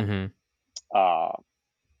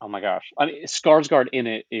 Oh my gosh, I mean, Skarsgård in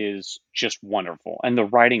it is just wonderful, and the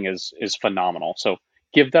writing is phenomenal. So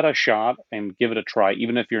give that a shot and give it a try,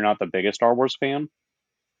 even if you're not the biggest Star Wars fan.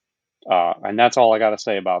 And that's all I got to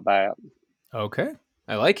say about that. Okay.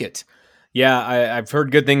 I like it. Yeah, I've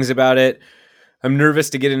heard good things about it. I'm nervous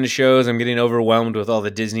to get into shows. I'm getting overwhelmed with all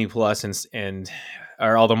the Disney Plus and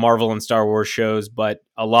or all the Marvel and Star Wars shows, but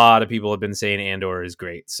a lot of people have been saying Andor is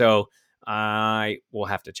great. So I will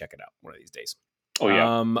have to check it out one of these days. Oh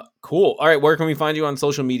yeah. Cool. All right, where can we find you on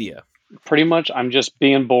social media? Pretty much, I'm just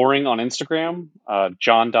being boring on Instagram.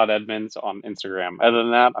 John.Edmonds on Instagram. Other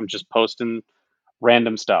than that, I'm just posting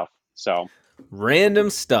random stuff. So random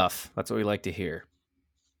stuff. That's what we like to hear.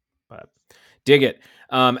 But dig it.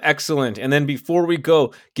 Excellent. And then before we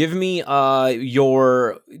go, give me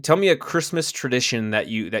tell me a Christmas tradition that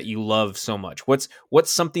you love so much.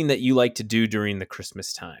 What's something that you like to do during the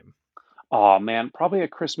Christmas time? Oh man, probably a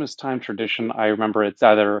Christmas time tradition. I remember it's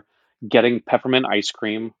either getting peppermint ice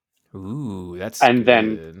cream. Ooh, that's and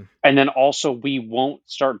good. then also we won't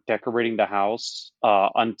start decorating the house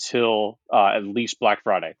until at least Black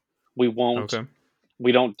Friday. We won't. Okay.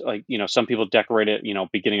 We don't, like, some people decorate it,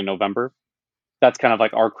 beginning of November. That's kind of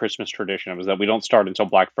like our Christmas tradition, is that we don't start until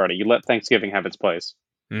Black Friday. You let Thanksgiving have its place.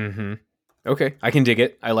 Mm-hmm. Okay, I can dig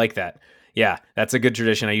it. I like that. Yeah, that's a good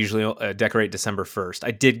tradition. I usually decorate December 1st.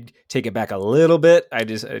 I did take it back a little bit. I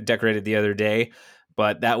just decorated the other day,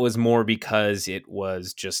 but that was more because it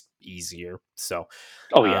was just easier. So,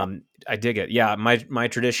 oh yeah, I dig it. Yeah, my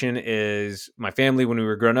tradition is my family. When we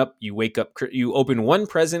were growing up, you wake up, you open one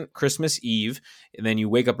present Christmas Eve, and then you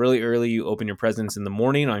wake up really early. You open your presents in the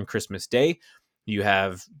morning on Christmas Day. You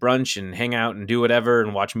have brunch and hang out and do whatever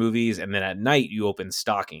and watch movies. And then at night you open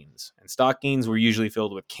stockings, and stockings were usually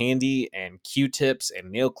filled with candy and Q-tips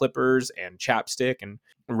and nail clippers and chapstick and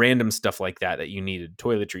random stuff like that you needed,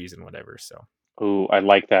 toiletries and whatever. So, ooh, I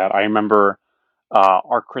like that. I remember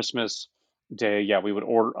our Christmas Day. Yeah, we would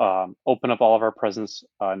open up all of our presents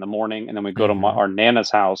in the morning, and then we'd go to our Nana's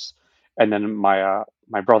house. And then my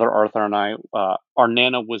brother Arthur and I, our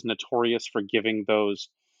Nana was notorious for giving those,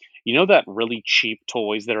 that really cheap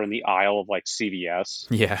toys that are in the aisle of like CVS,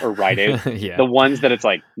 yeah, or Rite Aid, yeah, the ones that it's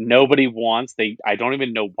like nobody wants. I don't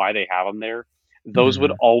even know why they have them there. Those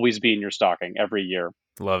would always be in your stocking every year.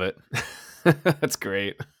 Love it. That's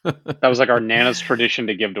great. That was like our Nana's tradition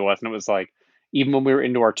to give to us, and it was like, even when we were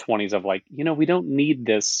into our 20s, of like, we don't need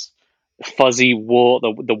this fuzzy wool,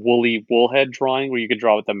 the woolly wool head drawing where you could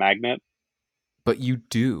draw with the magnet. But you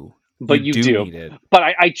do. But you do need it. But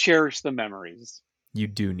I cherish the memories. You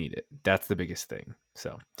do need it. That's the biggest thing.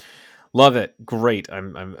 So love it. Great.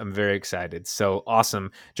 I'm very excited. So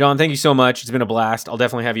awesome. John, thank you so much. It's been a blast. I'll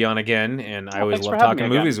definitely have you on again. And I always thanks love for having talking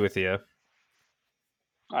me again. movies with you.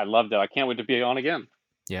 I loved it. I can't wait to be on again.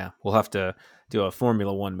 Yeah. We'll have to do a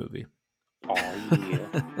Formula One movie. Oh,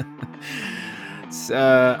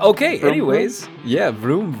 yeah. Okay, Vroom, anyways. Yeah,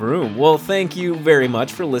 vroom, vroom. Well, thank you very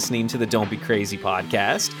much for listening to the Don't Be Crazy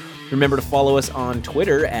podcast. Remember to follow us on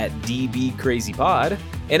Twitter at DBCrazyPod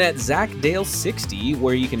and at ZachDale60,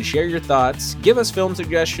 where you can share your thoughts, give us film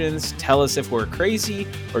suggestions, tell us if we're crazy,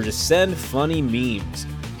 or just send funny memes.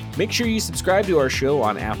 Make sure you subscribe to our show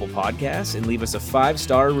on Apple Podcasts and leave us a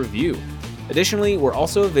 5-star review. Additionally, we're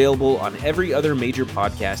also available on every other major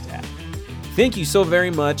podcast app. Thank you so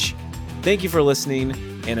very much. Thank you for listening,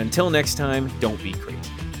 and until next time, don't be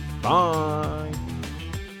crazy. Bye.